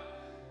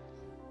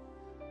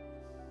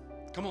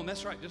 Come on,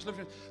 that's right. Just lift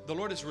it. The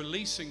Lord is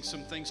releasing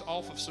some things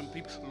off of some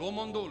people.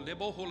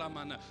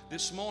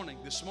 This morning,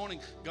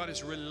 God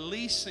is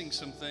releasing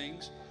some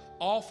things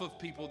off of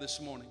people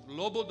this morning.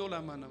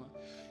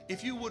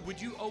 If you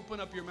would you open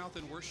up your mouth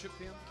and worship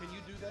Him? Can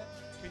you do that?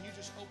 Can you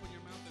just open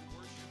your mouth and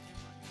worship Him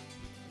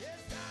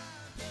right now?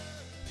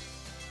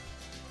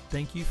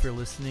 Thank you for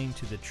listening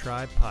to the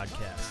Tribe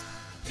Podcast.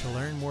 To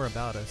learn more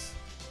about us,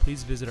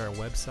 please visit our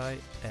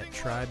website at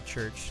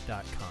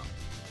tribechurch.com.